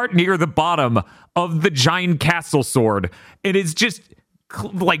blade part near the bottom of the giant castle sword. It is just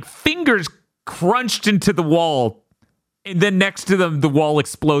like fingers crunched into the wall. And then next to them, the wall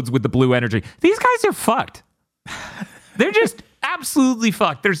explodes with the blue energy. These guys are fucked. They're just absolutely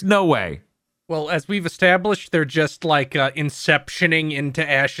fucked. There's no way. Well, as we've established, they're just like inceptioning into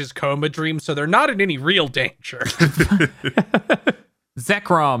Ash's coma dream, so they're not in any real danger.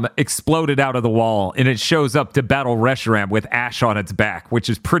 Zekrom exploded out of the wall, and it shows up to battle Reshiram with Ash on its back, which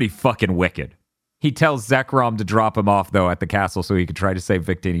is pretty fucking wicked. He tells Zekrom to drop him off, though, at the castle so he could try to save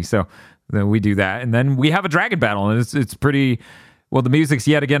Victini. So then we do that, and then we have a dragon battle, and it's pretty... Well, the music's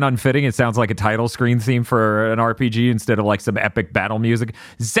yet again unfitting. It sounds like a title screen theme for an RPG instead of like some epic battle music.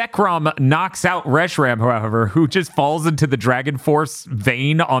 Zekrom knocks out Reshiram, however, who just falls into the Dragon Force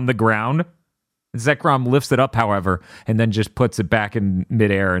vein on the ground. Zekrom lifts it up, however, and then just puts it back in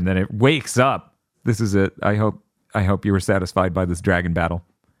midair, and then it wakes up. This is it. I hope you were satisfied by this dragon battle.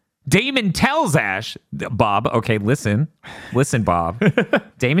 Damon tells Ash, Bob, okay, listen, Bob.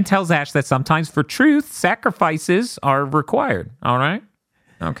 Damon tells Ash that sometimes for truth, sacrifices are required. All right?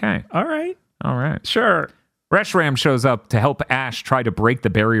 Okay. All right. Sure. Reshiram shows up to help Ash try to break the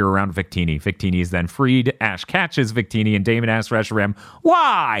barrier around Victini. Victini is then freed. Ash catches Victini, and Damon asks Reshiram,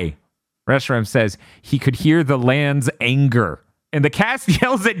 why? Reshiram says he could hear the land's anger. And the cast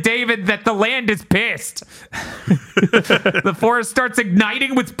yells at David that the land is pissed. The forest starts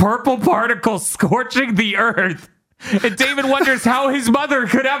igniting with purple particles, scorching the earth. And David wonders how his mother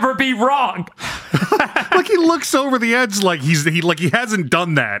could ever be wrong. Like he looks over the edge like he hasn't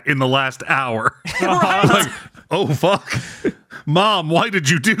done that in the last hour. Right. Like, oh fuck. Mom, why did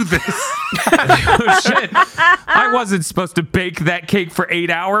you do this? Oh, shit. I wasn't supposed to bake that cake for 8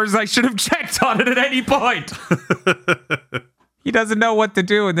 hours. I should have checked on it at any point. He doesn't know what to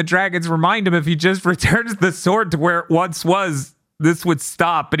do, and the dragons remind him if he just returns the sword to where it once was, this would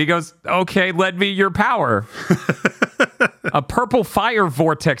stop. And he goes, okay, lend me your power. A purple fire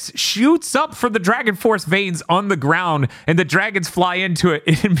vortex shoots up from the Dragon Force veins on the ground, and the dragons fly into it.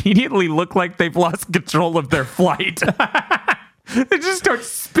 It immediately look like they've lost control of their flight. They just start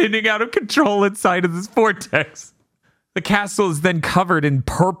spinning out of control inside of this vortex. The castle is then covered in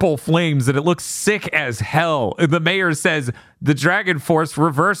purple flames, and it looks sick as hell. And the mayor says the Dragon Force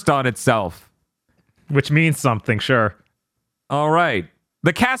reversed on itself. Which means something, sure. All right.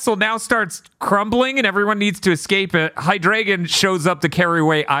 The castle now starts crumbling, and everyone needs to escape it. Hydreigon shows up to carry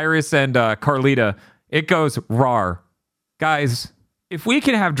away Iris and Carlita. It goes rar. Guys, if we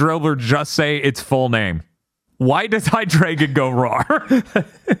can have Driller just say its full name, why does Hydreigon go rar?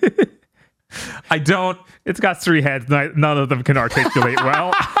 I don't. It's got 3 heads. None of them can articulate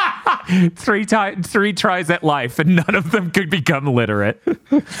well. Three tries at life, and none of them could become literate.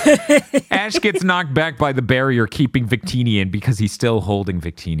 Ash gets knocked back by the barrier, keeping Victini in because he's still holding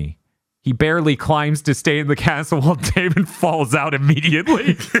Victini. He barely climbs to stay in the castle while Damon falls out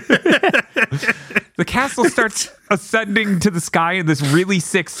immediately. The castle starts ascending to the sky in this really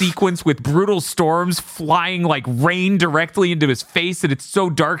sick sequence with brutal storms flying like rain directly into his face, and it's so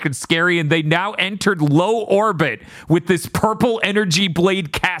dark and scary, and they now entered low orbit with this purple energy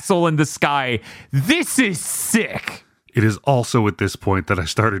blade castle in the sky. This is sick. It is also at this point that I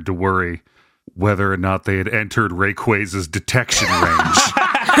started to worry whether or not they had entered Rayquaza's detection range.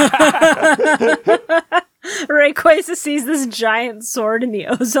 Rayquaza sees this giant sword in the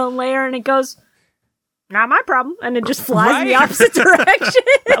ozone layer, and it goes, not my problem. And it just flies in the opposite direction.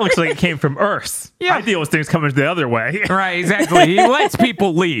 That looks like it came from Earth. Yeah. I deal with things coming the other way. Right, exactly. He lets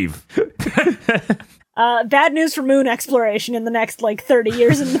people leave. Bad news for moon exploration in the next, 30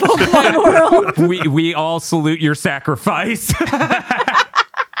 years in the Pokemon world. We all salute your sacrifice.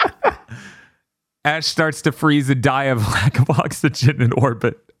 Ash starts to freeze and die of lack of oxygen in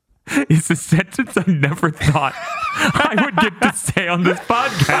orbit. It's a sentence I never thought I would get to say on this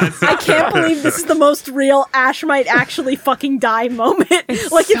podcast. I can't believe this is the most real Ash might actually fucking die moment. It's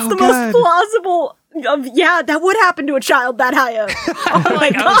the most plausible of, yeah, that would happen to a child that high up. Oh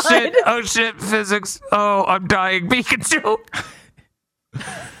my god. Oh shit, physics. Oh, I'm dying, Pikachu.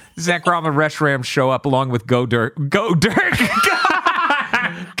 Zekrom and Reshiram show up along with Go Dirk.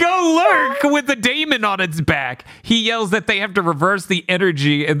 lurk with the daemon on its back. He yells that they have to reverse the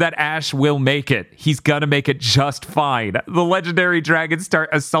energy and that Ash will make it. He's gonna make it just fine. The legendary dragons start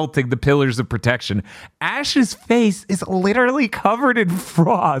assaulting the pillars of protection. Ash's face is literally covered in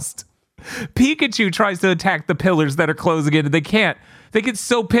frost. Pikachu tries to attack the pillars that are closing in, and they can't. They get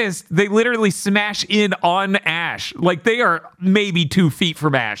so pissed, they literally smash in on Ash. Like, they are maybe 2 feet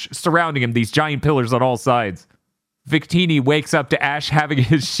from Ash, surrounding him, these giant pillars on all sides. Victini wakes up to Ash having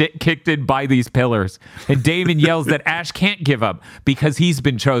his shit kicked in by these pillars. And Damon yells that Ash can't give up because he's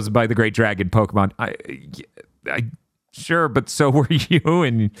been chosen by the Great Dragon Pokemon. Sure, but so were you,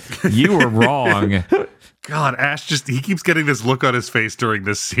 and you were wrong. God, Ash he keeps getting this look on his face during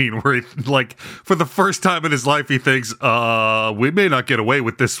this scene where he, like, for the first time in his life, he thinks, we may not get away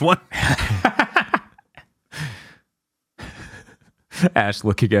with this one. Ash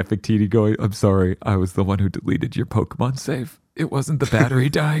looking at Victini going, I'm sorry, I was the one who deleted your Pokemon save. It wasn't the battery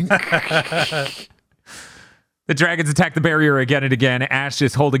dying. The dragons attack the barrier again and again. Ash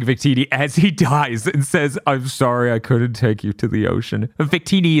is holding Victini as he dies and says, I'm sorry I couldn't take you to the ocean.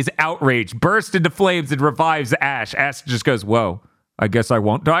 Victini is outraged, bursts into flames, and revives Ash. Ash just goes, whoa, I guess I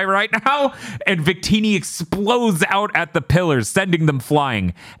won't die right now. And Victini explodes out at the pillars, sending them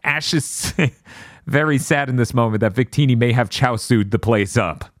flying. Ash is very sad in this moment that Victini may have Chao-Su'd the place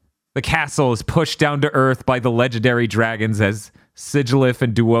up. The castle is pushed down to earth by the legendary dragons as Sigilif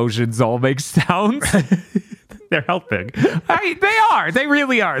and Duosions all make sounds. They're helping. They are. They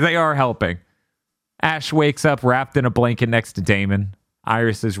really are. They are helping. Ash wakes up wrapped in a blanket next to Damon.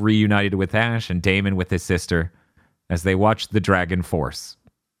 Iris is reunited with Ash and Damon with his sister as they watch the Dragon Force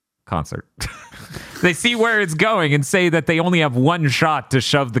concert. They see where it's going and say that they only have one shot to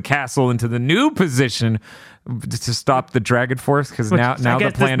shove the castle into the new position to stop the Dragon Force, because now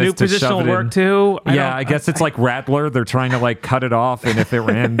the plan is to shove it in. Too. I guess it's like Rattler. They're trying to like cut it off, and if it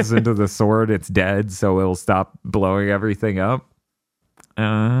runs into the sword, it's dead, so it'll stop blowing everything up.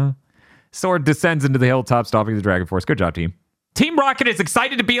 Sword descends into the hilltop, stopping the Dragon Force. Good job, team. Team Rocket is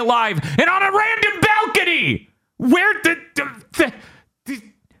excited to be alive and on a random balcony. Where did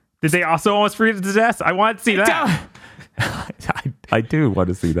they also almost freeze to death? I want to see that. I do want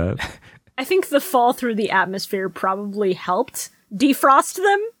to see that. I think the fall through the atmosphere probably helped defrost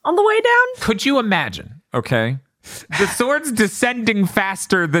them on the way down. Could you imagine? Okay. The sword's descending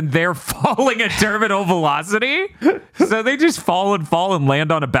faster than they're falling at terminal velocity. So they just fall and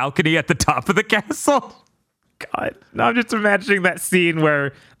land on a balcony at the top of the castle. God. Now I'm just imagining that scene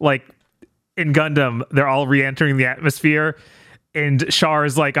where, like, in Gundam, they're all re-entering the atmosphere. And Char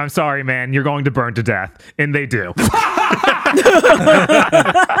is like, I'm sorry, man, you're going to burn to death. And they do.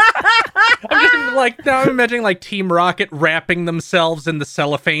 I'm imagining like Team Rocket wrapping themselves in the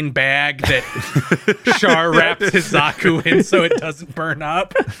cellophane bag that Char wraps his Zaku in so it doesn't burn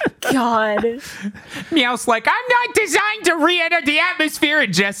up. God. Meowth's like, I'm not designed to re-enter the atmosphere.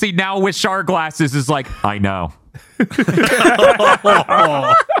 And Jesse, now with Char glasses, is like, I know.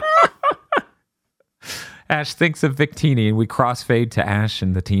 Ash thinks of Victini, and we crossfade to Ash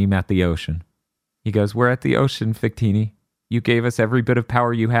and the team at the ocean. He goes, we're at the ocean, Victini. You gave us every bit of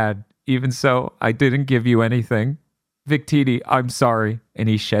power you had. Even so, I didn't give you anything. Victini, I'm sorry. And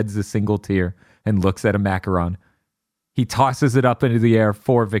he sheds a single tear and looks at a macaron. He tosses it up into the air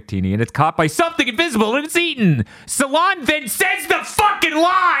for Victini, and it's caught by something invisible, and it's eaten. Salon then says the fucking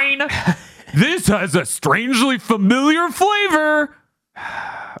line, this has a strangely familiar flavor.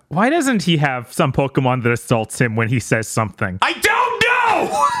 Why doesn't he have some Pokemon that assaults him when he says something? I don't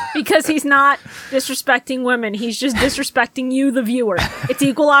know! Because he's not disrespecting women. He's just disrespecting you, the viewer. It's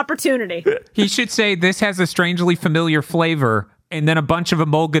equal opportunity. He should say, this has a strangely familiar flavor, and then a bunch of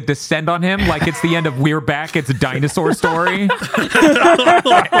Emolga descend on him like it's the end of We're Back, It's a Dinosaur Story.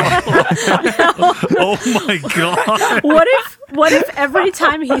 Oh my god. What if every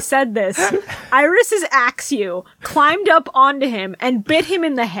time he said this, Iris's Axew climbed up onto him and bit him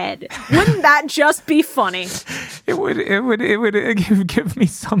in the head? Wouldn't that just be funny? It would give me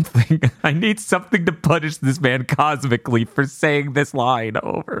something. I need something to punish this man cosmically for saying this line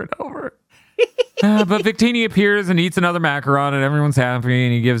over and over. But Victini appears and eats another macaron, and everyone's happy,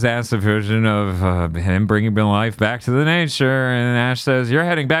 and he gives Ash a vision of him bringing life back to the nature, and Ash says, you're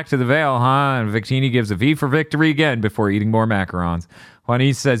heading back to the Vale, huh? And Victini gives a V for victory again before eating more macarons. When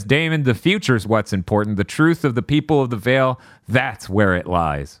he says, Damon, the future's what's important. The truth of the people of the Vale, that's where it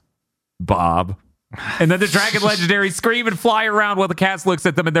lies. Bob. And then the Dragon Legendaries scream and fly around while the cast looks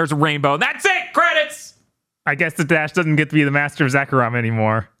at them, and there's a rainbow. And that's it! Credits! I guess the Dash doesn't get to be the master of Zekrom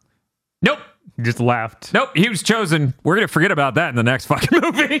anymore. Nope. He just left. Nope, he was chosen. We're going to forget about that in the next fucking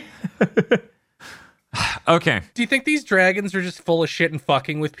movie. Okay. Do you think these dragons are just full of shit and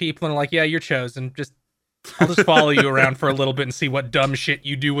fucking with people and are like, yeah, you're chosen. I'll just follow you around for a little bit and see what dumb shit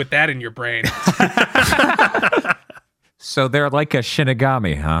you do with that in your brain. So they're like a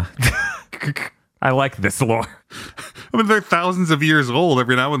Shinigami, huh? I like this lore. I mean, they're thousands of years old.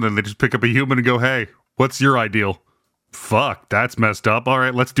 Every now and then they just pick up a human and go, hey, what's your ideal? Fuck, that's messed up. All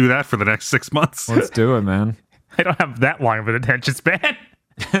right, let's do that for the next 6 months. Let's do it, man. I don't have that long of an attention span.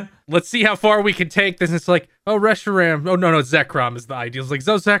 Let's see how far we can take this. And it's like, oh, Reshiram. Oh, no, Zekrom is the ideal. It's like,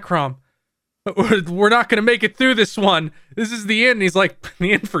 so Zekrom, we're not going to make it through this one. This is the end. And he's like,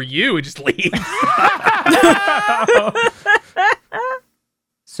 the end for you. And just leave.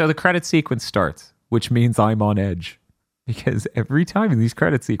 So the credit sequence starts, which means I'm on edge. Because every time in these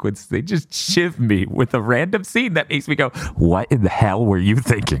credit sequences, they just shiv me with a random scene that makes me go, what in the hell were you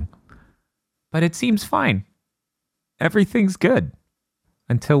thinking? But it seems fine. Everything's good.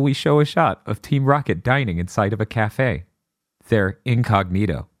 Until we show a shot of Team Rocket dining inside of a cafe. They're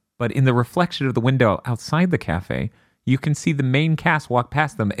incognito. But in the reflection of the window outside the cafe, you can see the main cast walk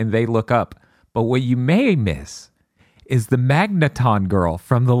past them and they look up. But what you may miss is the Magneton girl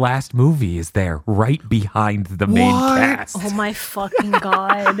from the last movie is there right behind the main cast. Oh my fucking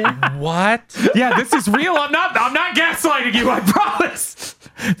god. What? Yeah, this is real. I'm not gaslighting you, I promise.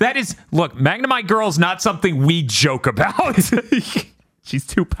 That is, look, Magnemite Girl's not something we joke about. She's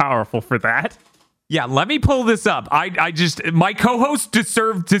too powerful for that. Yeah, let me pull this up. My co-host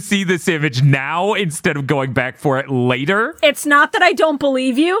deserved to see this image now instead of going back for it later. It's not that I don't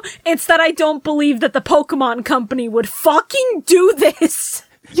believe you. It's that I don't believe that the Pokemon Company would fucking do this.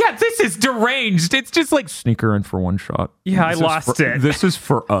 Yeah, this is deranged. It's just like, sneak her in for one shot. Yeah, I lost it. This is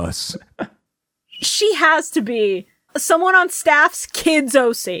for us. She has to be someone on staff's kid's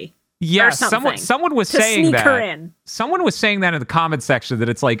OC. Yeah, someone was saying sneak that. her in. Someone was saying that in the comment section that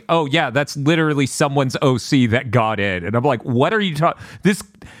it's like, oh yeah, that's literally someone's OC that got in. And I'm like, what are you talking?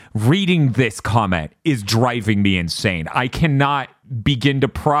 Reading this comment is driving me insane. I cannot begin to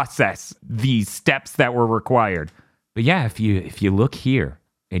process these steps that were required. But yeah, if you look here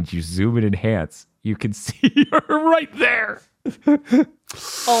and you zoom and enhance, you can see her right there.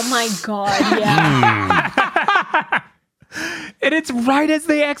 Oh my god, yeah. And it's right as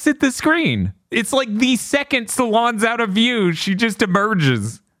they exit the screen. It's like the second Salon's out of view, she just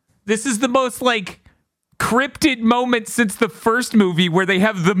emerges. This is the most like cryptid moment since the first movie where they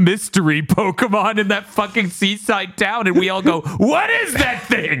have the mystery Pokemon in that fucking seaside town and we all go, what is that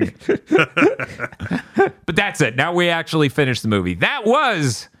thing? But that's it. Now we actually finished the movie. That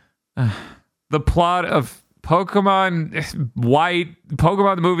was the plot of Pokemon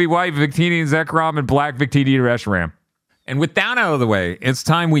the movie White, Victini and Zekrom, and Black, Victini and Reshiram. And with that out of the way, it's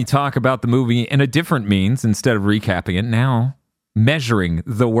time we talk about the movie in a different means instead of recapping it now, measuring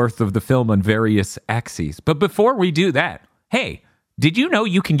the worth of the film on various axes. But before we do that, hey, did you know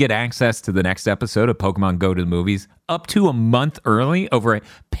you can get access to the next episode of Pokemon Go to the Movies up to a month early over at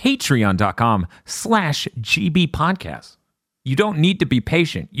patreon.com/GB podcast? You don't need to be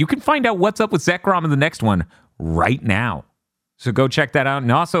patient. You can find out what's up with Zekrom in the next one right now. So go check that out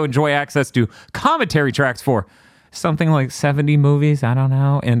and also enjoy access to commentary tracks for something like 70 movies, I don't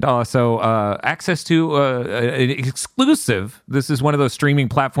know. And also access to an exclusive. This is one of those streaming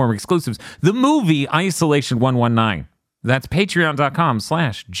platform exclusives. The movie Isolation 119. That's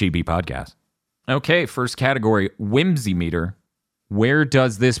patreon.com/GB podcast. Okay, first category, Whimsy Meter. Where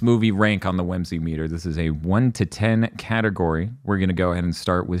does this movie rank on the Whimsy Meter? This is a 1 to 10 category. We're going to go ahead and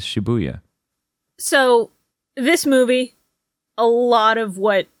start with Shibuya. So, this movie, a lot of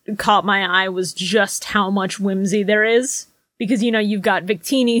what caught my eye was just how much whimsy there is. Because, you've got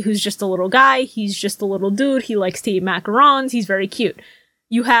Victini, who's just a little guy. He's just a little dude. He likes to eat macarons. He's very cute.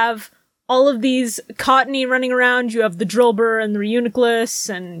 You have all of these Cottony running around. You have the Drillbur and the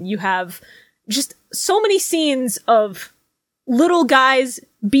Reuniclus. And you have just so many scenes of little guys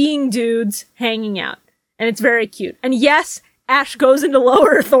being dudes hanging out. And it's very cute. And yes, Ash goes into low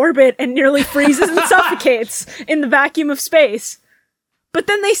Earth orbit and nearly freezes and suffocates in the vacuum of space. But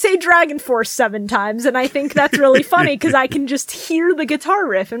then they say Dragon Force 7 times, and I think that's really funny because I can just hear the guitar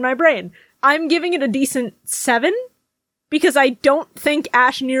riff in my brain. I'm giving it a decent 7 because I don't think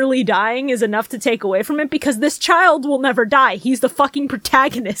Ash nearly dying is enough to take away from it because this child will never die. He's the fucking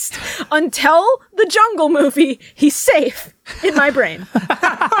protagonist. Until the Jungle movie, he's safe in my brain.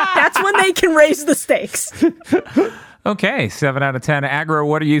 That's when they can raise the stakes. Okay, 7 out of 10. Aggro,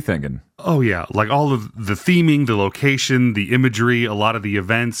 what are you thinking? Oh, yeah. Like all of the theming, the location, the imagery, a lot of the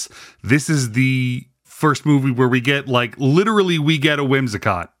events. This is the first movie where we get, literally we get a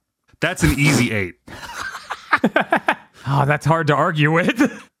Whimsicott. That's an easy 8. Oh, that's hard to argue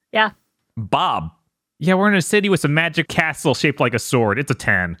with. Yeah. Bob. Yeah, we're in a city with a magic castle shaped like a sword. It's a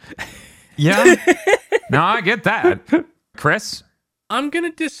 10. Yeah. No, I get that. Chris? I'm going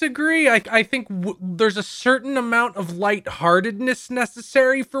to disagree. I think there's a certain amount of lightheartedness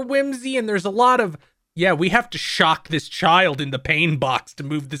necessary for whimsy, and there's a lot of, yeah, we have to shock this child in the pain box to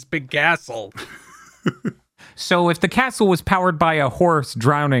move this big castle. So if the castle was powered by a horse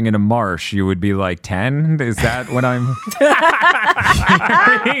drowning in a marsh, you would be like 10? Is that what I'm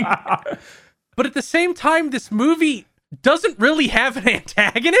hearing? But at the same time, this movie doesn't really have an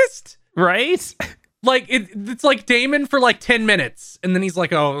antagonist. Right? Like, it's like Damon for like 10 minutes, and then he's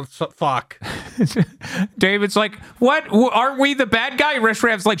like, oh, fuck. David's like, what? Aren't we the bad guy?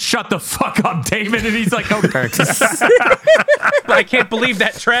 Reshiram's like, shut the fuck up, Damon. And he's like, okay. I can't believe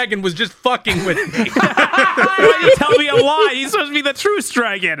that dragon was just fucking with me. Why did you tell me a lie? He's supposed to be the truth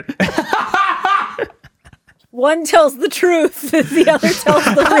dragon. One tells the truth, the other tells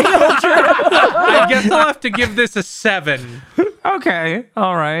the real truth. I guess I'll have to give this a 7. Okay.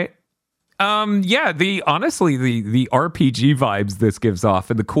 All right. Yeah, the RPG vibes this gives off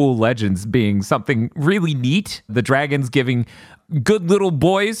and the cool legends being something really neat. The dragons giving good little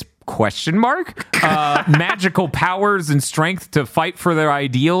boys magical powers and strength to fight for their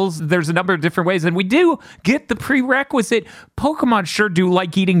ideals. There's a number of different ways, and we do get the prerequisite. Pokemon sure do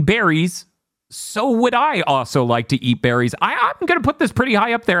like eating berries. So would I also like to eat berries. I'm going to put this pretty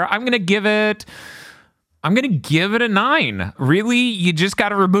high up there. I'm going to give it a 9. Really, you just got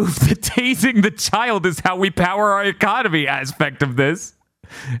to remove the tasing the child is how we power our economy aspect of this.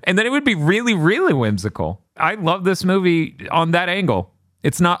 And then it would be really, really whimsical. I love this movie on that angle.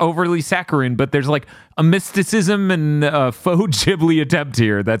 It's not overly saccharine, but there's like a mysticism and a faux Ghibli attempt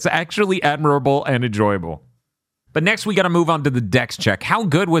here that's actually admirable and enjoyable. But next we got to move on to the Dex check. How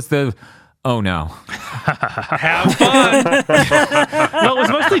good was the... Oh, no. Have fun. Well, it was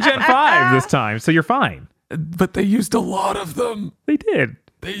mostly Gen 5 this time, so you're fine. But they used a lot of them. They did.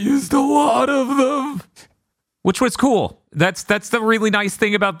 They used a lot of them. Which was cool. That's the really nice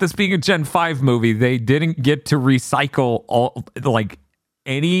thing about this being a Gen 5 movie. They didn't get to recycle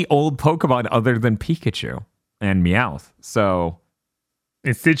any old Pokemon other than Pikachu and Meowth. So...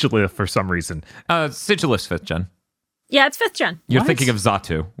 It's Sigilith for some reason. Sigilith's 5th Gen. Yeah, it's 5th gen. You're thinking of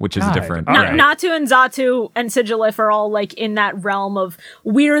Xatu, which is different. All right. Natu and Xatu and Sigilith are all like in that realm of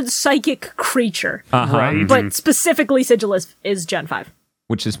weird psychic creature. Right. But specifically Sigilith is Gen 5.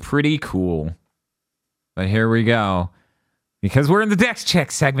 Which is pretty cool. But here we go. Because we're in the Dex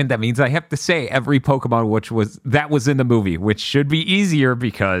check segment, that means I have to say every Pokemon that was in the movie, which should be easier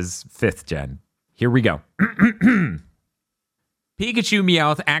because 5th gen. Here we go. Pikachu,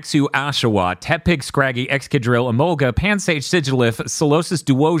 Meowth, Axew, Oshawott, Tepig, Scraggy, Excadrill, Emolga, Pansage, Sigilith, Solosis,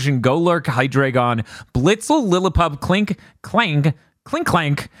 Duosion, Golurk, Hydreigon, Blitzel, Lillipup, Clink,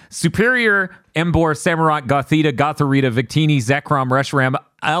 Clank, Superior, Emboar, Samurott, Gothita, Gothorita, Victini, Zekrom, Reshiram,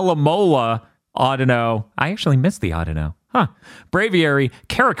 Alamola, Audino. I actually missed the Audino. Huh. Braviary,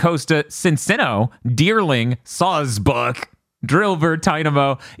 Caracosta, Cincino, Deerling, Sawsbuck, Drillbur,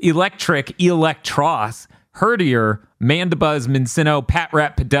 Tynamo, Electric, Electros, Herdier, Mandibuzz, Mincino,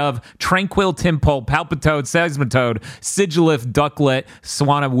 Patrat, Pidove, Tranquil, Timpole, Palpitoad, Seismitoad, Sigilith, Ducklet,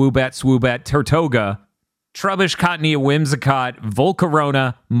 Swana, Woobat, Swoobat, Turtoga, Trubbish, Cottonea, Whimsicott,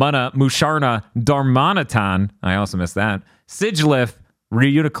 Volcarona, Munna, Musharna, Darmanitan, I also missed that, Sigilith,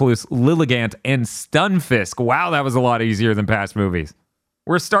 Reuniclus, Lilligant, and Stunfisk. Wow, that was a lot easier than past movies.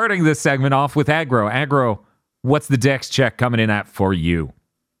 We're starting this segment off with Aggro. Aggro, what's the Dex check coming in at for you?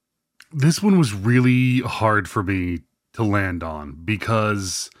 This one was really hard for me to land on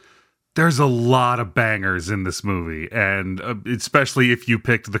because there's a lot of bangers in this movie, and especially if you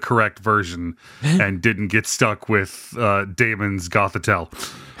picked the correct version and didn't get stuck with Damon's Gothitelle.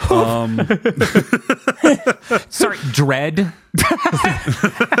 Sorry, Dread?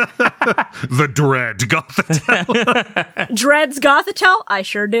 The Dread Gothitelle. Dread's Gothitelle? I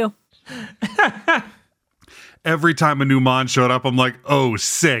sure do. Every time a new Mon showed up, I'm like, oh,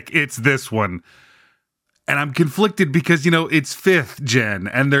 sick, it's this one. And I'm conflicted because, it's 5th gen,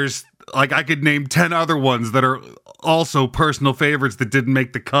 and there's, I could name 10 other ones that are also personal favorites that didn't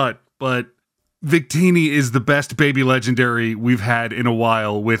make the cut, but Victini is the best baby legendary we've had in a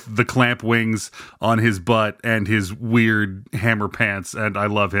while with the clamp wings on his butt and his weird hammer pants, and I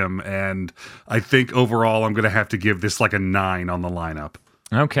love him, and I think overall I'm going to have to give this a 9 on the lineup.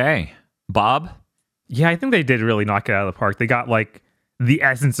 Okay. Bob? Yeah, I think they did really knock it out of the park. They got the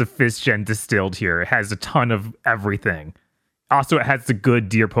essence of 5th gen distilled here. It has a ton of everything. Also, it has the good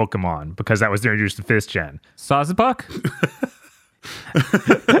deer Pokemon because that was introduced to 5th gen. Sawsbuck?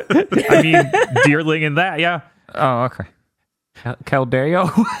 I mean, Deerling and that, yeah. Oh, okay.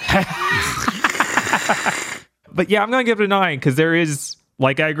 Caldeo? But yeah, I'm going to give it a 9 because there is,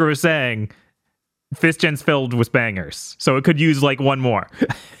 like Edgar was saying, Fist Gen's filled with bangers. So it could use like one more.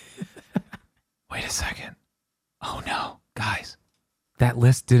 Wait a second. Oh no, guys. That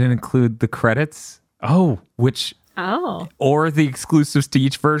list didn't include the credits. Oh. Or the exclusives to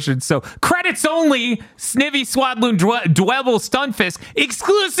each version. So credits only, Snivy, Swadloon, Dwebble, Stunfisk,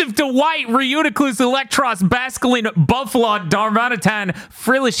 exclusive to White, Reuniclus, Electros, Basculin, Buffalo, Darmanitan,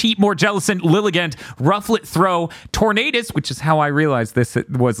 Frillish, Heatmore, Jellicent, Lilligant, Rufflet, Throw, Tornadus, which is how I realized this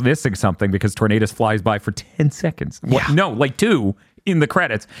was missing something because Tornadus flies by for 10 seconds. Yeah. No, like 2 in the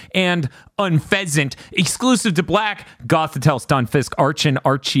credits. And Unpheasant, exclusive to Black, Gothitelle, Stunfisk, Archin,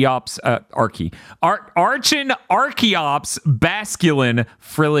 Archeops, Archin, Archeops, Basculin,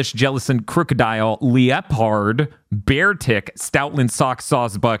 Frillish, Jellicent, Crocodile, Leopard, Beartick, Stoutland, Sock,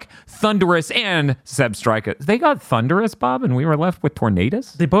 Sawsbuck, Thunderous, and Zebstrika. They got Thunderous, Bob, and we were left with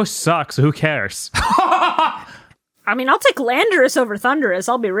Tornadus? They both suck, so who cares? I mean, I'll take Landorus over Thunderous,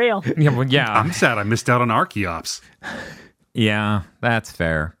 I'll be real. Yeah. I'm sad I missed out on Archeops. Yeah, that's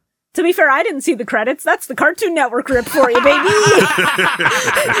fair. To be fair, I didn't see the credits. That's the Cartoon Network rip for you, baby.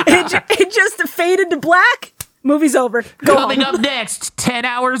 it just faded to black. Movie's over. Go Coming home. up next, 10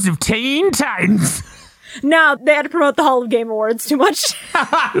 hours of Teen Titans. No, they had to promote the Hall of Game Awards too much.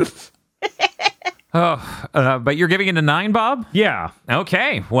 But you're giving it a 9, Bob? Yeah.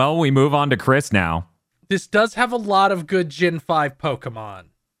 Okay, well, we move on to Chris now. This does have a lot of good Gen 5 Pokemon.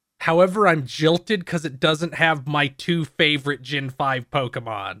 However, I'm jilted because it doesn't have my 2 favorite Gen 5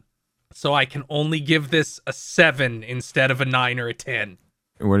 Pokemon. So I can only give this a 7 instead of a 9 or a 10.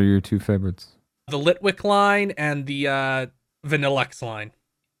 What are your 2 favorites? The Litwick line and the Vanillux line.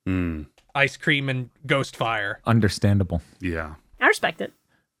 Ice Cream and Ghostfire. Understandable. Yeah. I respect it.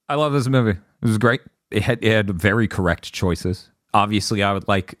 I love this movie. It was great. It had very correct choices. Obviously, I would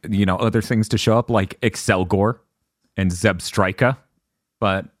like, other things to show up like Excelgor and Zebstrika.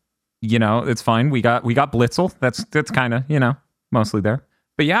 But it's fine. We got Blitzel. That's kind of, mostly there.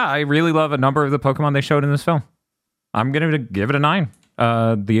 But yeah, I really love a number of the Pokemon they showed in this film. I'm going to give it a 9.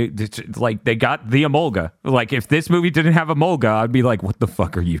 They got the Emolga. Like, if this movie didn't have Emolga, I'd be like, what the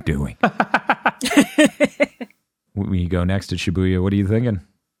fuck are you doing? We go next to Shibuya. What are you thinking?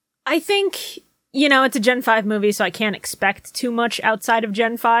 I think, it's a Gen 5 movie, so I can't expect too much outside of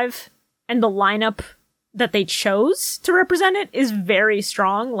Gen 5. And the lineup that they chose to represent it is very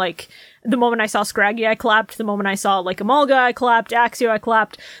strong. Like, the moment I saw Scraggy, I clapped. The moment I saw, like, Emolga, I clapped. Axio, I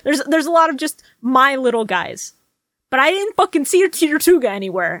clapped. There's a lot of just my little guys. But I didn't fucking see Tirtuga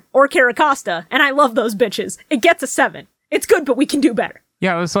anywhere. Or Caracosta. And I love those bitches. It gets a 7. It's good, but we can do better.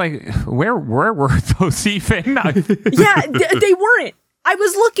 Yeah, it was like, where were those even? Yeah, they weren't. I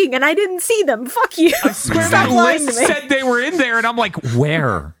was looking and I didn't see them. Fuck you. I swear Stop that lying list to me. said they were in there, and I'm like,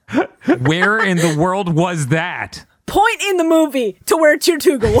 where? Where in the world was that? Point in the movie to where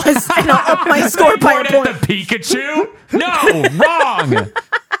Tirtuga was, and I'll up my score by a point. The Pikachu? No, wrong.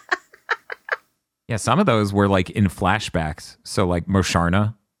 Yeah, some of those were like in flashbacks. So like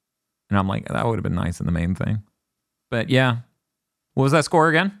Mosharna. And I'm like, that would have been nice in the main thing. But yeah. What was that score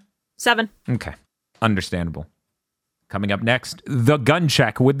again? 7. Okay. Understandable. Coming up next, the gun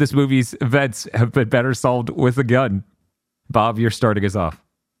check. Would this movie's events have been better solved with a gun? Bob, you're starting us off.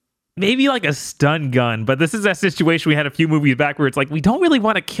 Maybe like a stun gun, but this is that situation we had a few movies back where it's like, we don't really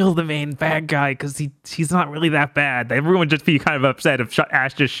want to kill the main bad guy because he's not really that bad. Everyone just be kind of upset if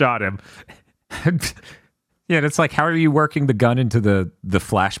Ash just shot him. Yeah, it's like, how are you working the gun into the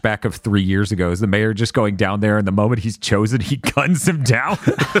flashback of 3 years ago? Is the mayor just going down there and the moment he's chosen, he guns him down?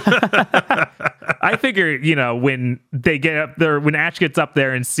 I figure, when they get up there, when Ash gets up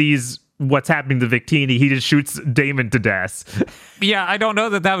there and sees what's happening to Victini, he just shoots Damon to death. Yeah, I don't know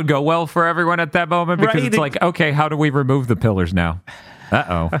that would go well for everyone at that moment because Right? it's like, okay, how do we remove the pillars now?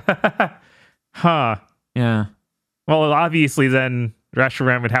 Uh-oh. Huh. Yeah. Well, obviously then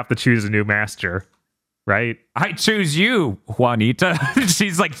Reshiram would have to choose a new master, right? I choose you, Juanita.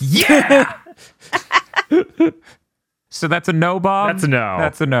 She's like, yeah! So that's a no, Bob? That's a no.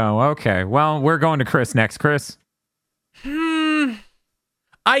 That's a no. Okay. Well, we're going to Chris next. Chris?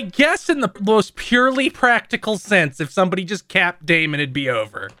 I guess in the most purely practical sense, if somebody just capped Damon, it'd be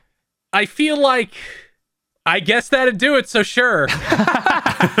over. I feel like, I guess that'd do it, so sure.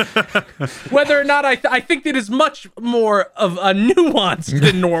 Whether or not I think it is much more of a nuance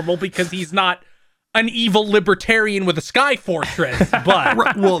than normal because he's not an evil libertarian with a sky fortress, but...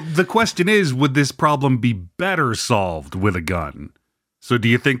 Right, well, the question is, would this problem be better solved with a gun? So do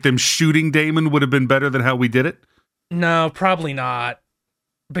you think them shooting Damon would have been better than how we did it? No, probably not.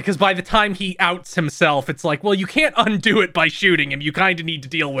 Because by the time he outs himself, it's like, well, you can't undo it by shooting him. You kind of need to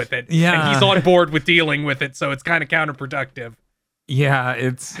deal with it. Yeah. And he's on board with dealing with it, so it's kind of counterproductive.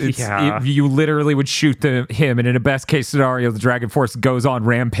 Yeah, you literally would shoot him, and in a best case scenario, the Dragon Force goes on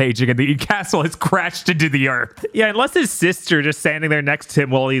rampaging, and the castle has crashed into the earth. Yeah, unless his sister just standing there next to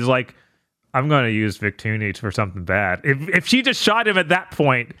him while he's like, I'm going to use Victini for something bad. If she just shot him at that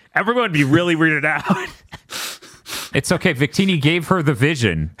point, everyone would be really weirded out. It's okay. Victini gave her the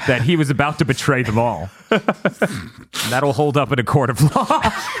vision that he was about to betray them all. That'll hold up in a court of law.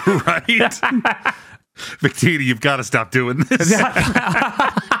 Right? Victini, you've got to stop doing this.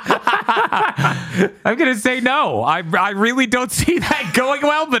 I'm going to say no. I really don't see that going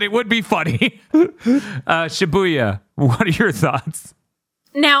well, but it would be funny. Shibuya, what are your thoughts?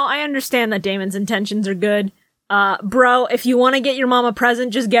 Now, I understand that Damon's intentions are good. Bro, if you want to get your mom a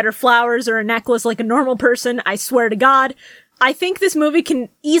present, just get her flowers or a necklace like a normal person. I swear to God. I think this movie can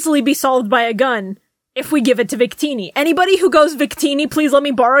easily be solved by a gun if we give it to Victini. Anybody who goes, Victini, please let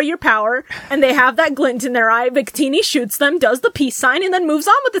me borrow your power, and they have that glint in their eye, Victini shoots them, does the peace sign, and then moves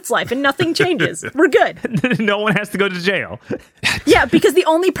on with its life, and nothing changes. We're good. No one has to go to jail. Yeah, because the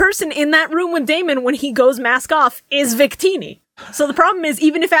only person in that room with Damon when he goes mask off is Victini. So the problem is,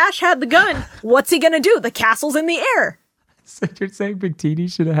 even if Ash had the gun, what's he gonna do? The castle's in the air. So you're saying Victini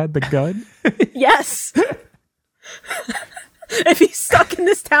should have had the gun? Yes. If he's stuck in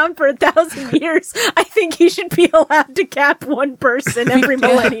this town for 1,000 years, I think he should be allowed to cap one person every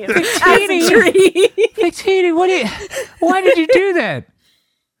millennium. Victini, why did you do that?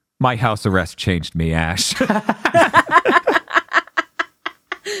 My house arrest changed me, Ash.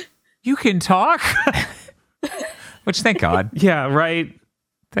 You can talk? Which, thank God. Yeah, right.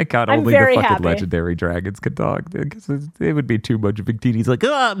 Thank God I'm only the very fucking happy. legendary dragons can talk. Because it would be too much of Victini's like,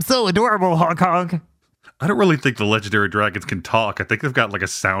 oh, I'm so adorable, honk honk. I don't really think the legendary dragons can talk. I think they've got like a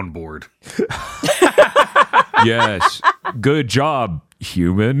soundboard. Yes. Good job,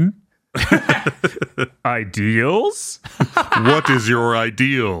 human. Ideals? What is your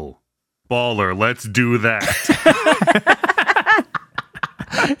ideal? Baller, let's do that.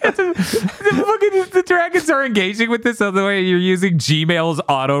 The dragons are engaging with this other way. You're using Gmail's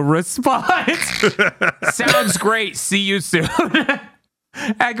auto response. Sounds great. See you soon.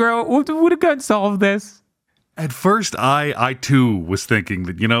 Aggro, would a gun solve this? At first, I too was thinking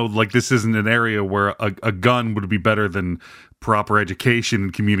that, like this isn't an area where a gun would be better than proper education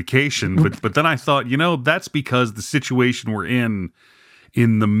and communication. But then I thought, that's because the situation we're in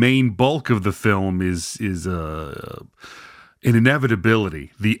the main bulk of the film is an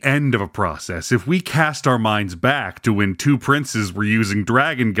inevitability, the end of a process. If we cast our minds back to when two princes were using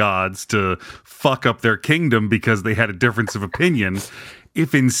dragon gods to fuck up their kingdom because they had a difference of opinion,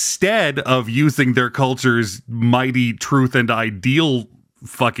 if instead of using their culture's mighty truth and ideal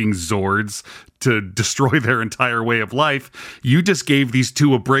fucking Zords to destroy their entire way of life, you just gave these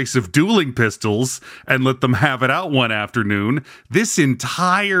two abrasive dueling pistols and let them have it out one afternoon, this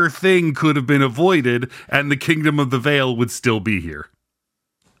entire thing could have been avoided and the Kingdom of the Vale would still be here.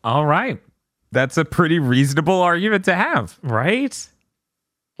 All right. That's a pretty reasonable argument to have. Right?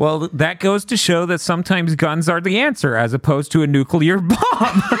 Well, that goes to show that sometimes guns are the answer as opposed to a nuclear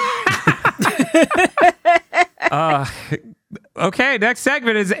bomb. Okay, next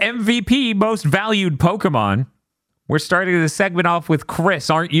segment is MVP, Most Valued Pokemon. We're starting this segment off with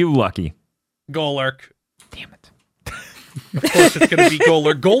Chris. Aren't you lucky? Golurk. Damn it. Of course it's going to be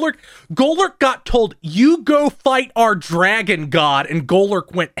Golurk. Golurk got told, you go fight our dragon god, and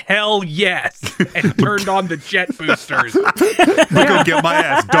Golurk went, hell yes, and turned on the jet boosters. I'm go get my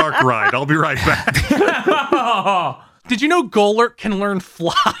ass dark ride. I'll be right back. Did you know Golurk can learn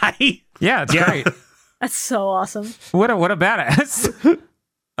fly? Yeah, it's great. That's so awesome. What a badass.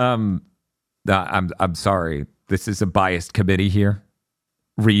 I'm sorry. This is a biased committee here.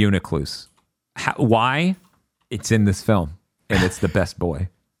 Reuniclus. Why? It's in this film, and it's the best boy.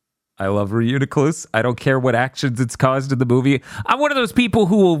 I love Reuniclus. I don't care what actions it's caused in the movie. I'm one of those people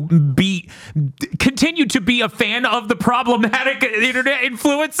who will continue to be a fan of the problematic internet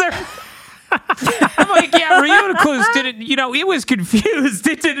influencer. I'm like, yeah, Reuniclus didn't, it was confused.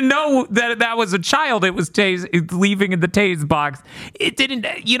 It didn't know that was a child. It was leaving in the tase box. It didn't,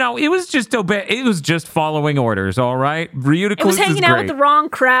 it was just it was just following orders, all right? Reuniclus It was hanging out with the wrong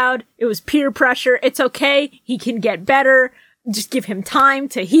crowd. It was peer pressure. It's okay. He can get better. Just give him time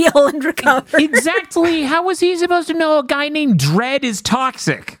to heal and recover. Exactly. How was he supposed to know a guy named Dread is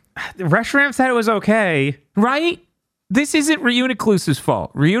toxic? Reshiram said it was okay. Right? This isn't Reuniclus's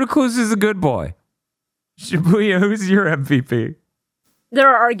fault. Reuniclus is a good boy. Shibuya, who's your MVP? There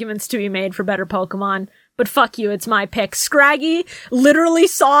are arguments to be made for better Pokemon, but fuck you, it's my pick. Scraggy literally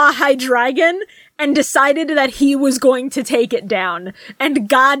saw a high dragon and decided that he was going to take it down. And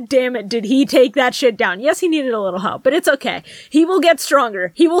god damn it, did he take that shit down. Yes, he needed a little help, but it's okay. He will get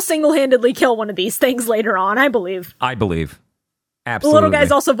stronger. He will single-handedly kill one of these things later on, I believe. Absolutely. The little guy's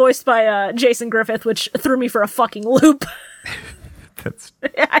also voiced by Jason Griffith, which threw me for a fucking loop.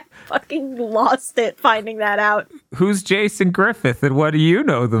 I fucking lost it finding that out. Who's Jason Griffith and what do you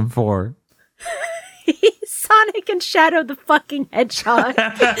know them for? He's Sonic and Shadow the fucking Hedgehog.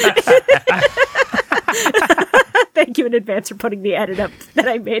 Thank you in advance for putting the edit up that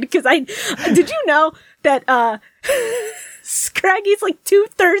I made, because did you know that Scraggy's like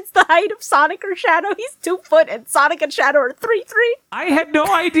 2/3 the height of Sonic or Shadow? He's 2 foot and Sonic and Shadow are 3'3". I had no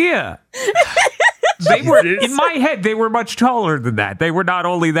idea. They were, in my head, they were much taller than that. They were not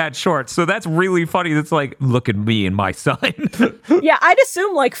only that short. So that's really funny. That's like, look at me and my son. Yeah, I'd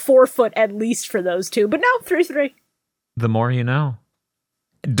assume like 4 foot at least for those two, but no, 3'3". The more you know.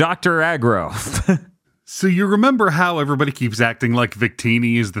 Dr. Aggro. So you remember how everybody keeps acting like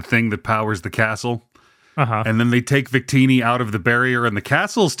Victini is the thing that powers the castle? Uh-huh. And then they take Victini out of the barrier and the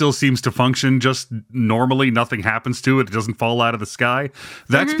castle still seems to function just normally. Nothing happens to it. It doesn't fall out of the sky.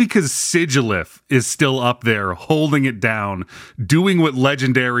 That's because Sigilif is still up there holding it down, doing what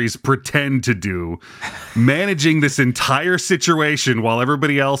legendaries pretend to do, managing this entire situation while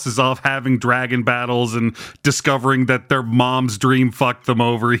everybody else is off having dragon battles and discovering that their mom's dream fucked them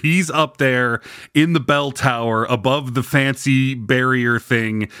over. He's up there in the bell tower above the fancy barrier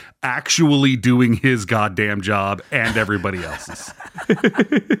thing, actually doing his goddamn job and everybody else's.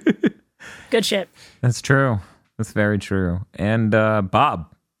 Good shit. That's true. That's very true. And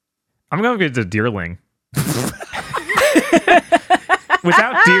Bob. I'm going to get to Deerling.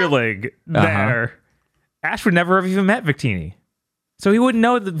 Without Deerling there, Ash would never have even met Victini. So he wouldn't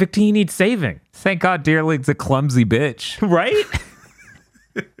know that Victini needs saving. Thank God Deerling's a clumsy bitch. Right?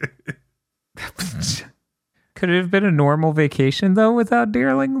 Could it have been a normal vacation, though, without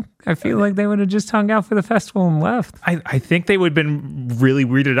Deerling? I feel like they would have just hung out for the festival and left. I think they would have been really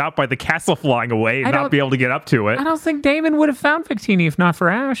weirded out by the castle flying away and not be able to get up to it. I don't think Damon would have found Victini if not for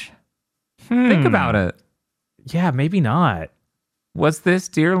Ash. Think about it. Yeah, maybe not. Was this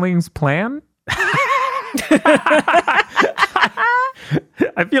Deerling's plan?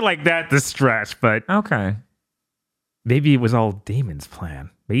 I feel like that's a stretch, but Okay. maybe it was all Damon's plan.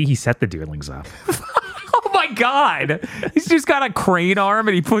 Maybe he set the Deerlings up. Oh my God. He's just got a crane arm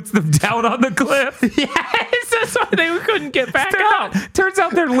and he puts them down on the cliff. Yes, that's why they couldn't get back up. Turns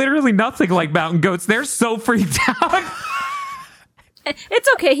out they're literally nothing like mountain goats. They're so freaked out. It's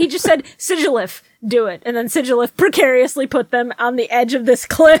okay. He just said, Sigilif, do it. And then Sigilif precariously put them on the edge of this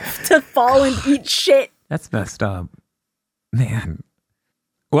cliff to fall and eat shit. That's messed up. Man.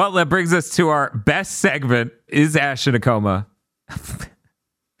 Well, that brings us to our best segment. Is Ash in a coma?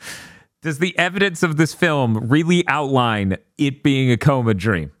 Does the evidence of this film really outline it being a coma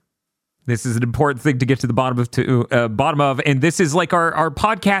dream? This is an important thing to get to the bottom of, and this is like our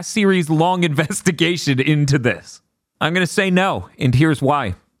podcast series long investigation into this. I'm going to say no, and here's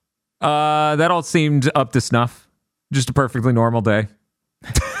why. That all seemed up to snuff. Just a perfectly normal day.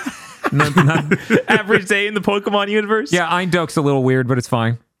 Average day in the Pokemon universe? Yeah, Eindhoven's a little weird, but it's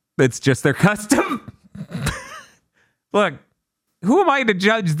fine. It's just their custom. Look, who am I to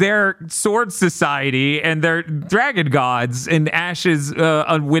judge their sword society and their dragon gods and Ash's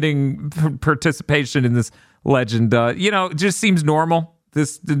unwitting participation in this legend? It just seems normal.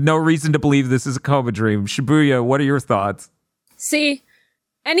 There's no reason to believe this is a coma dream. Shibuya, what are your thoughts? See,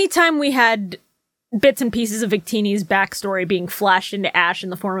 anytime we had bits and pieces of Victini's backstory being flashed into Ash in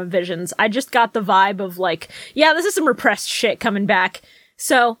the form of visions, I just got the vibe of like, yeah, this is some repressed shit coming back.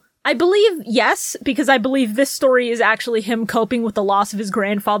 So I believe yes, because I believe this story is actually him coping with the loss of his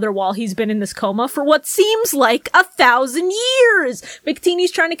grandfather while he's been in this coma for what seems like 1,000 years.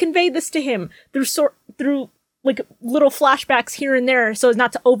 Victini's trying to convey this to him through like little flashbacks here and there so as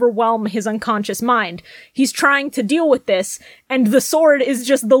not to overwhelm his unconscious mind. He's trying to deal with this, and the sword is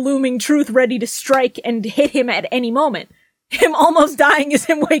just the looming truth ready to strike and hit him at any moment. Him almost dying is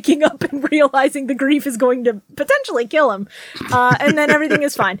him waking up and realizing the grief is going to potentially kill him. And then everything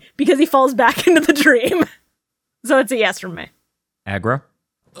is fine because he falls back into the dream. So it's a yes from me. Aggro?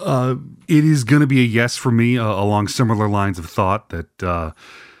 It is going to be a yes for me along similar lines of thought that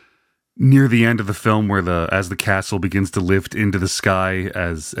near the end of the film where as the castle begins to lift into the sky,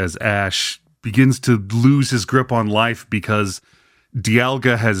 as Ash begins to lose his grip on life because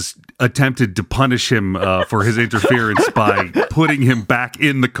Dialga has attempted to punish him for his interference by putting him back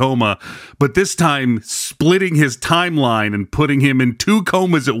in the coma, but this time splitting his timeline and putting him in 2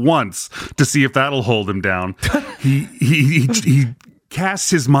 comas at once to see if that'll hold him down. He casts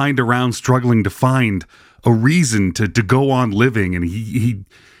his mind around, struggling to find a reason to go on living, and he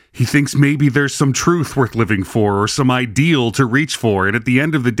thinks maybe there's some truth worth living for or some ideal to reach for, and at the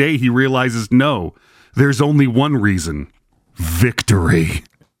end of the day he realizes no, there's only one reason: victory.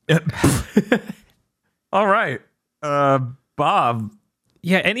 All right. Bob.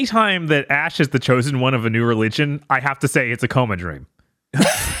 Yeah, anytime that Ash is the chosen one of a new religion, I have to say it's a coma dream.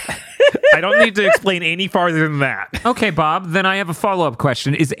 I don't need to explain any farther than that. Okay, Bob, then I have a follow-up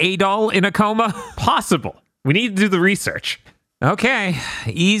question. Is Adol in a coma? Possible. We need to do the research. Okay,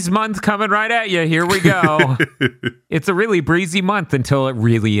 ease month coming right at you. Here we go. It's a really breezy month until it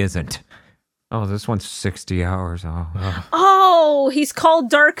really isn't. Oh, this one's 60 hours. Oh, he's called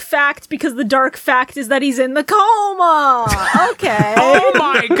Dark Fact because the dark fact is that he's in the coma. Okay. Oh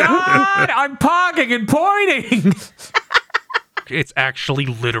my God! I'm pogging and pointing. It's actually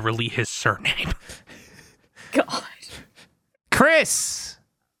literally his surname. God. Chris.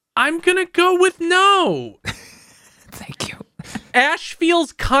 I'm gonna go with no. Thank you. Ash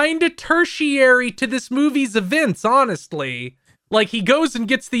feels kind of tertiary to this movie's events, honestly. Like, he goes and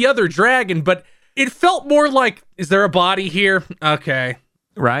gets the other dragon, but it felt more like, is there a body here? Okay.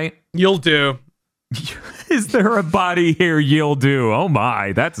 Right? You'll do. Is there a body here you'll do? Oh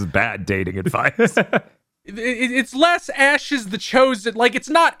my, that's bad dating advice. It's less Ash is the chosen. Like, it's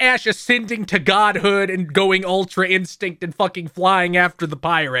not Ash ascending to godhood and going ultra instinct and fucking flying after the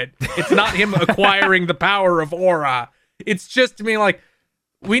pirate. It's not him acquiring the power of aura. It's just me like,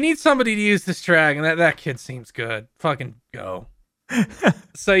 we need somebody to use this dragon. That kid seems good. Fucking go.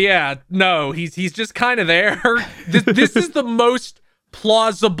 So yeah, no, he's just kind of there. This is the most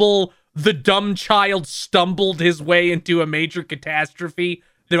plausible the dumb child stumbled his way into a major catastrophe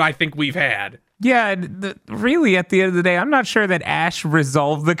that I think we've had. Yeah, really, at the end of the day, I'm not sure that Ash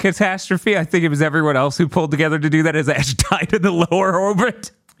resolved the catastrophe. I think it was everyone else who pulled together to do that as Ash died in the lower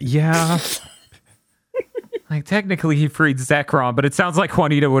orbit. Yeah. Like, technically, he freed Zekrom, but it sounds like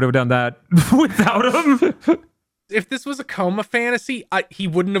Juanita would have done that without him. If this was a coma fantasy, he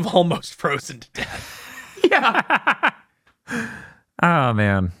wouldn't have almost frozen to death. Yeah. Oh,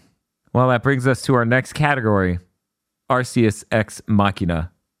 man. Well, that brings us to our next category, Arceus Ex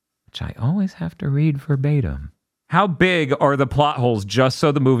Machina, which I always have to read verbatim. How big are the plot holes just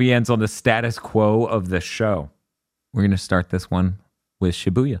so the movie ends on the status quo of the show? We're going to start this one with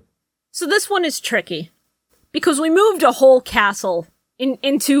Shibuya. So this one is tricky because we moved a whole castle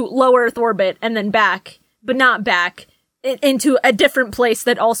into low Earth orbit and then back, but not back, into a different place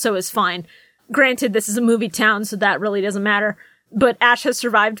that also is fine. Granted, this is a movie town, so that really doesn't matter. But Ash has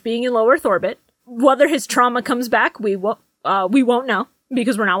survived being in low Earth orbit. Whether his trauma comes back, we won't know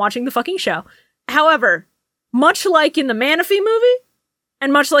because we're not watching the fucking show. However, much like in the Manaphy movie,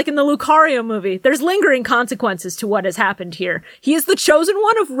 and much like in the Lucario movie, there's lingering consequences to what has happened here. He is the chosen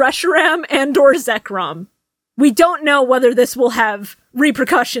one of Reshiram and/or Zekrom. We don't know whether this will have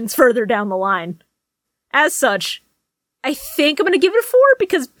repercussions further down the line. As such, I think I'm going to give it a 4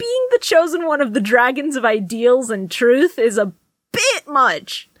 because being the chosen one of the dragons of ideals and truth is a bit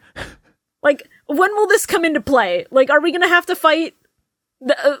much. Like, when will this come into play? Like, are we going to have to fight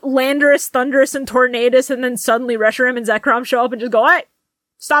the Landorus, Thundurus, and Tornadus, and then suddenly Reshiram and Zekrom show up and just go, hey,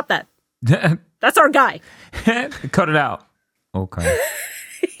 stop that. That's our guy. Cut it out. Okay.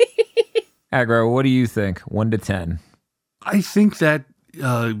 Aggro, what do you think? 1 to 10. I think that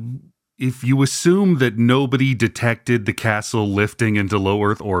if you assume that nobody detected the castle lifting into low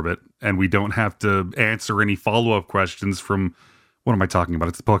Earth orbit, and we don't have to answer any follow-up questions from, what am I talking about?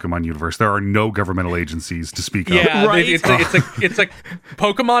 It's the Pokemon universe. There are no governmental agencies to speak of. Yeah, Right. it's a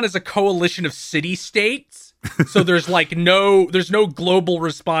Pokemon is a coalition of city-states, so there's no global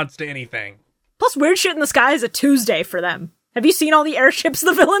response to anything. Plus, weird shit in the sky is a Tuesday for them. Have you seen all the airships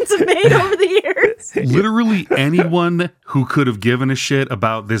the villains have made over the years? Literally anyone who could have given a shit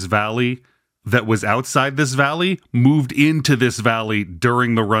about this valley that was outside this valley moved into this valley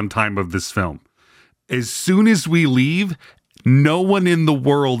during the runtime of this film. As soon as we leave, no one in the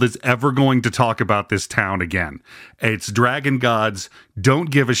world is ever going to talk about this town again. It's dragon gods,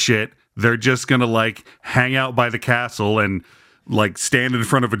 don't give a shit. They're just gonna like hang out by the castle and like stand in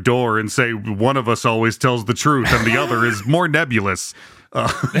front of a door and say one of us always tells the truth and the other is more nebulous.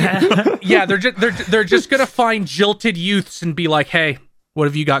 Yeah, they're just gonna find jilted youths and be like, hey, what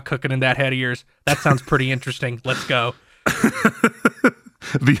have you got cooking in that head of yours? That sounds pretty interesting. Let's go.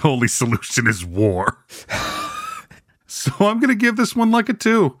 The only solution is war. So I'm going to give this one like a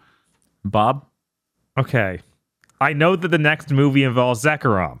 2. Bob? Okay. I know that the next movie involves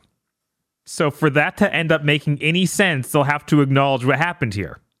Zekrom. So for that to end up making any sense, they'll have to acknowledge what happened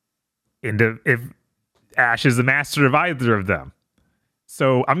here. And if Ash is the master of either of them.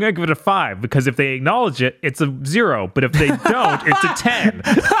 So I'm going to give it a 5, because if they acknowledge it, it's a 0. But if they don't, it's a 10.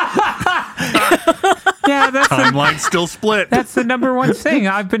 Yeah, that's Timeline's still split. That's the number one thing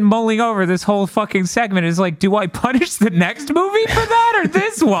I've been mulling over this whole fucking segment is like, do I punish the next movie for that or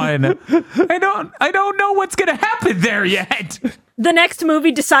this one? I don't know what's gonna happen there yet. The next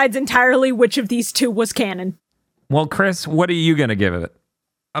movie decides entirely which of these two was canon. Well, Chris, what are you gonna give it?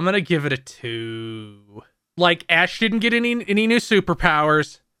 I'm gonna give it a 2. Like, Ash didn't get any new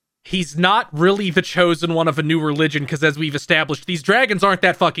superpowers. He's not really the chosen one of a new religion, because as we've established, these dragons aren't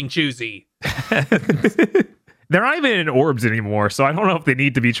that fucking choosy. They're not even in orbs anymore, so I don't know if they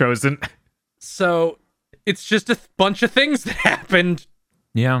need to be chosen. So it's just a bunch of things that happened.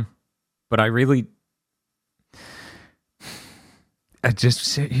 Yeah, but I just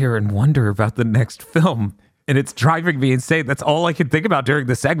sit here and wonder about the next film. And it's driving me insane. That's all I can think about during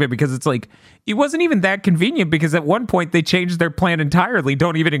the segment, because it's like, it wasn't even that convenient, because at one point they changed their plan entirely,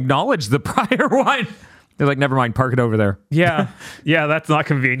 don't even acknowledge the prior one. They're like, never mind, park it over there. Yeah, that's not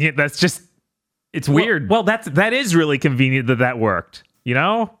convenient. That's just, it's weird. Well, that is really convenient that worked, you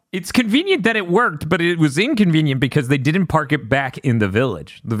know? It's convenient that it worked, but it was inconvenient because they didn't park it back in the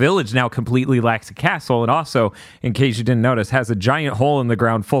village. The village now completely lacks a castle, and also, in case you didn't notice, has a giant hole in the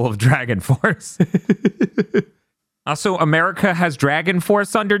ground full of Dragon Force. Also, America has Dragon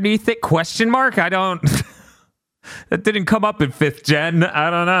Force underneath it? Question mark? I don't... That didn't come up in 5th gen. I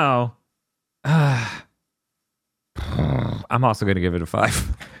don't know. I'm also going to give it a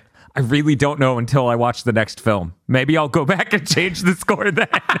 5. I really don't know until I watch the next film. Maybe I'll go back and change the score then.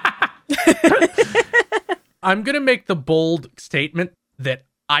 I'm going to make the bold statement that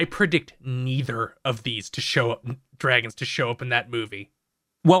I predict neither of these dragons to show up in that movie.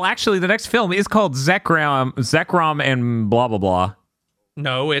 Well, actually, the next film is called Zekrom and blah, blah, blah.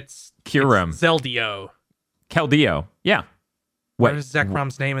 No, it's Kurim. Zeldio. Keldeo. Yeah. Where's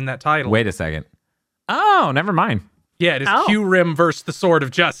Zekrom's name in that title? Wait a second. Oh, never mind. Yeah, it is Oh. Kurim versus the Sword of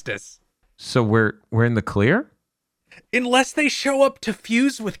Justice. So we're in the clear? Unless they show up to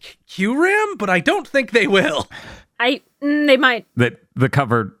fuse with Kurim, but I don't think they will. They might. That the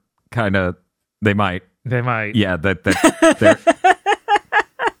cover kind of, they might. They might. Yeah, they're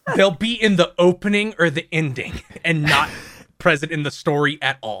They'll be in the opening or the ending and not present in the story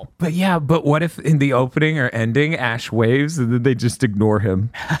at all. but what if in the opening or ending Ash waves and then they just ignore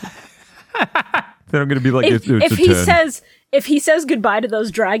him? Then I'm gonna be like, If it's a he 10. if he says goodbye to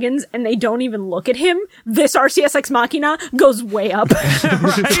those dragons and they don't even look at him, this RCS Ex Machina goes way up.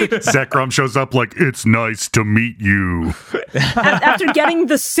 Zekrom shows up like, it's nice to meet you. After getting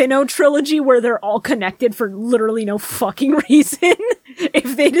the Sinnoh trilogy where they're all connected for literally no fucking reason,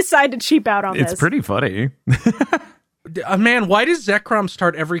 if they decide to cheap out on It's this. pretty funny. Man, why does Zekrom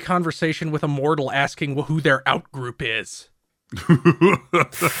start every conversation with a mortal asking who their out group is?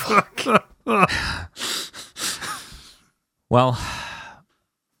 Well,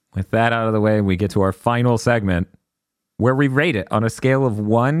 with that out of the way, we get to our final segment where we rate it on a scale of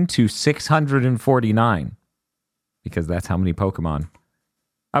 1 to 649, because that's how many Pokemon.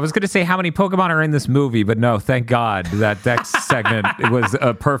 I was going to say how many Pokemon are in this movie, but no, thank God that next segment was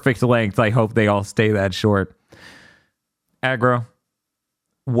a perfect length. I hope they all stay that short. Aggro,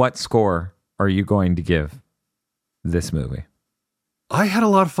 what score are you going to give this movie? I had a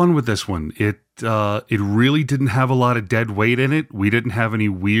lot of fun with this one. It really didn't have a lot of dead weight in it. We didn't have any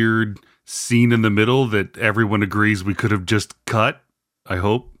weird scene in the middle that everyone agrees we could have just cut. I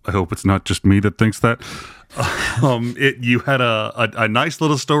hope it's not just me that thinks that. You had a nice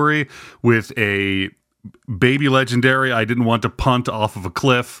little story with a baby legendary I didn't want to punt off of a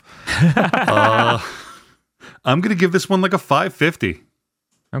cliff. I'm going to give this one like a 550.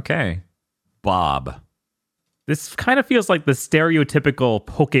 Okay. Bob. This kind of feels like the stereotypical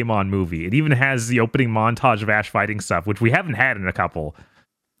Pokemon movie. It even has the opening montage of Ash fighting stuff, which we haven't had in a couple.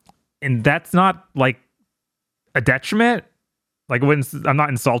 And that's not like a detriment. Like, when I'm not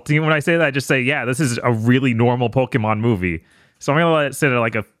insulting you when I say that. I just say, yeah, this is a really normal Pokemon movie. So I'm going to let it sit at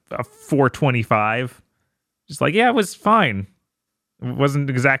like a 425. Just like, yeah, it was fine. It wasn't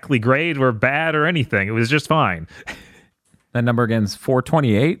exactly great or bad or anything. It was just fine. That number again is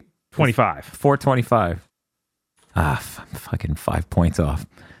 428? 25. 425. Fucking 5 points off.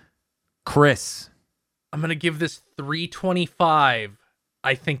 Chris. I'm going to give this 325.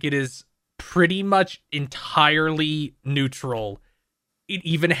 I think it is pretty much entirely neutral. it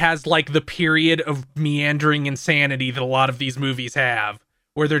even has like the period of meandering insanity that a lot of these movies have,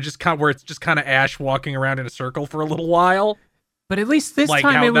 where they're just kind of, where it's just kind of Ash walking around in a circle for a little while. But at least this Like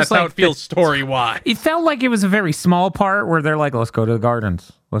time how, it was that's how like it feels story wise. It felt like it was a very small part where they're like, let's go to the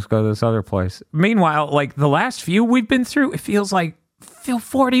gardens. Let's go to this other place. Meanwhile, like the last few we've been through, it feels like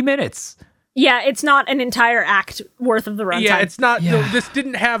 40 minutes. Yeah, it's not an entire act worth of the runtime. Yeah, it's not. Yeah. This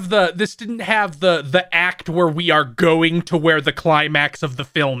didn't have the act where we are going to where the climax of the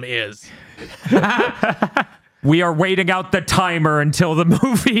film is. We are waiting out the timer until the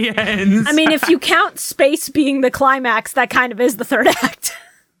movie ends. I mean, if you count space being the climax, that kind of is the third act.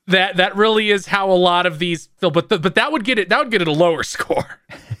 That really is how a lot of these feel. But that would get it a lower score.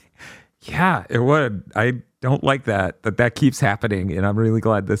 Yeah, it would. I don't like that keeps happening, and I'm really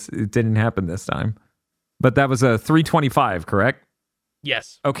glad it didn't happen this time. But that was a 325, correct?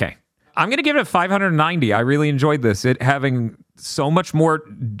 Yes. Okay. I'm going to give it a 590. I really enjoyed this. It having so much more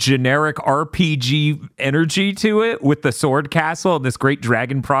generic RPG energy to it with the sword castle and this great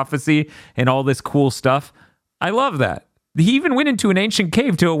dragon prophecy and all this cool stuff. I love that. He even went into an ancient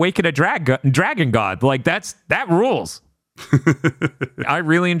cave to awaken a dragon god. Like that rules. I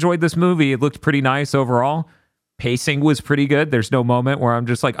really enjoyed this movie. It looked pretty nice overall. Pacing was pretty good. There's no moment where I'm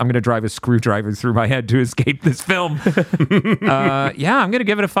just like, I'm going to drive a screwdriver through my head to escape this film. Yeah, I'm going to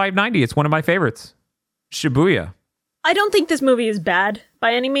give it a 590. It's one of my favorites. Shibuya. I don't think this movie is bad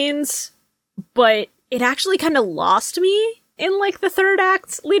by any means, but it actually kind of lost me in like the third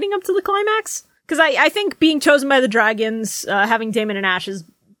act leading up to the climax. Because I think being chosen by the dragons, having Damon and Ash's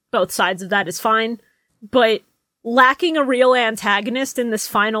both sides of that is fine, but lacking a real antagonist in this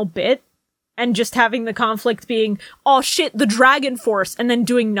final bit and just having the conflict being, oh shit, the Dragon Force, and then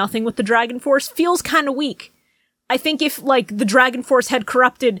doing nothing with the Dragon Force feels kind of weak. I think if, like, the Dragon Force had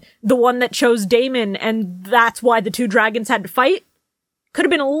corrupted the one that chose Damon, and that's why the two dragons had to fight, could have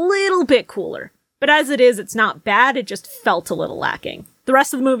been a little bit cooler. But as it is, it's not bad, it just felt a little lacking. The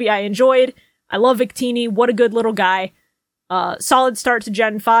rest of the movie I enjoyed. I love Victini, what a good little guy. Solid start to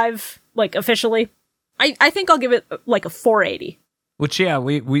Gen 5, like, officially. I think I'll give it, like, a 480. Which, yeah,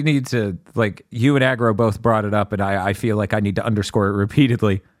 we need to, like, you and Agro both brought it up, and I feel like I need to underscore it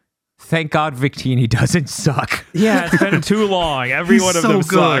repeatedly. Thank God Victini doesn't suck. Yeah, it's been too long. Every one of them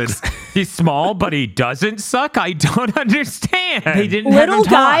good. sucks. He's small, but he doesn't suck? I don't understand. They didn't Little have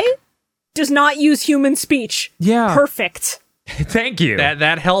him guy talk. does not use human speech. Yeah. Perfect. Thank you.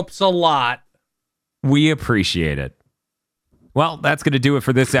 That helps a lot. We appreciate it. Well, that's going to do it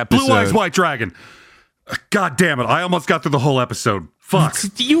for this episode. Blue Eyes White Dragon. God damn it. I almost got through the whole episode. Fuck.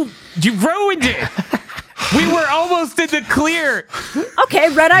 You ruined it. We were almost in the clear. Okay,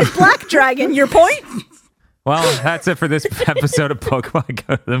 Red Eyes Black Dragon, your point? Well, that's it for this episode of Pokemon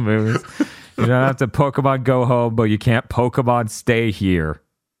Go to the Movies. You don't have to Pokemon Go home, but you can't Pokemon stay here.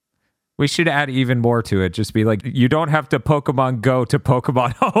 We should add even more to it. Just be like, you don't have to Pokemon Go to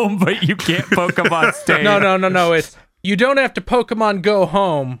Pokemon home, but you can't Pokemon stay. No. It's you don't have to Pokemon Go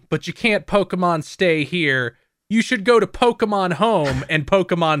home, but you can't Pokemon stay here. You should go to Pokemon home and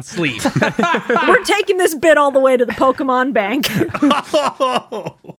Pokemon sleep. We're taking this bit all the way to the Pokemon Bank.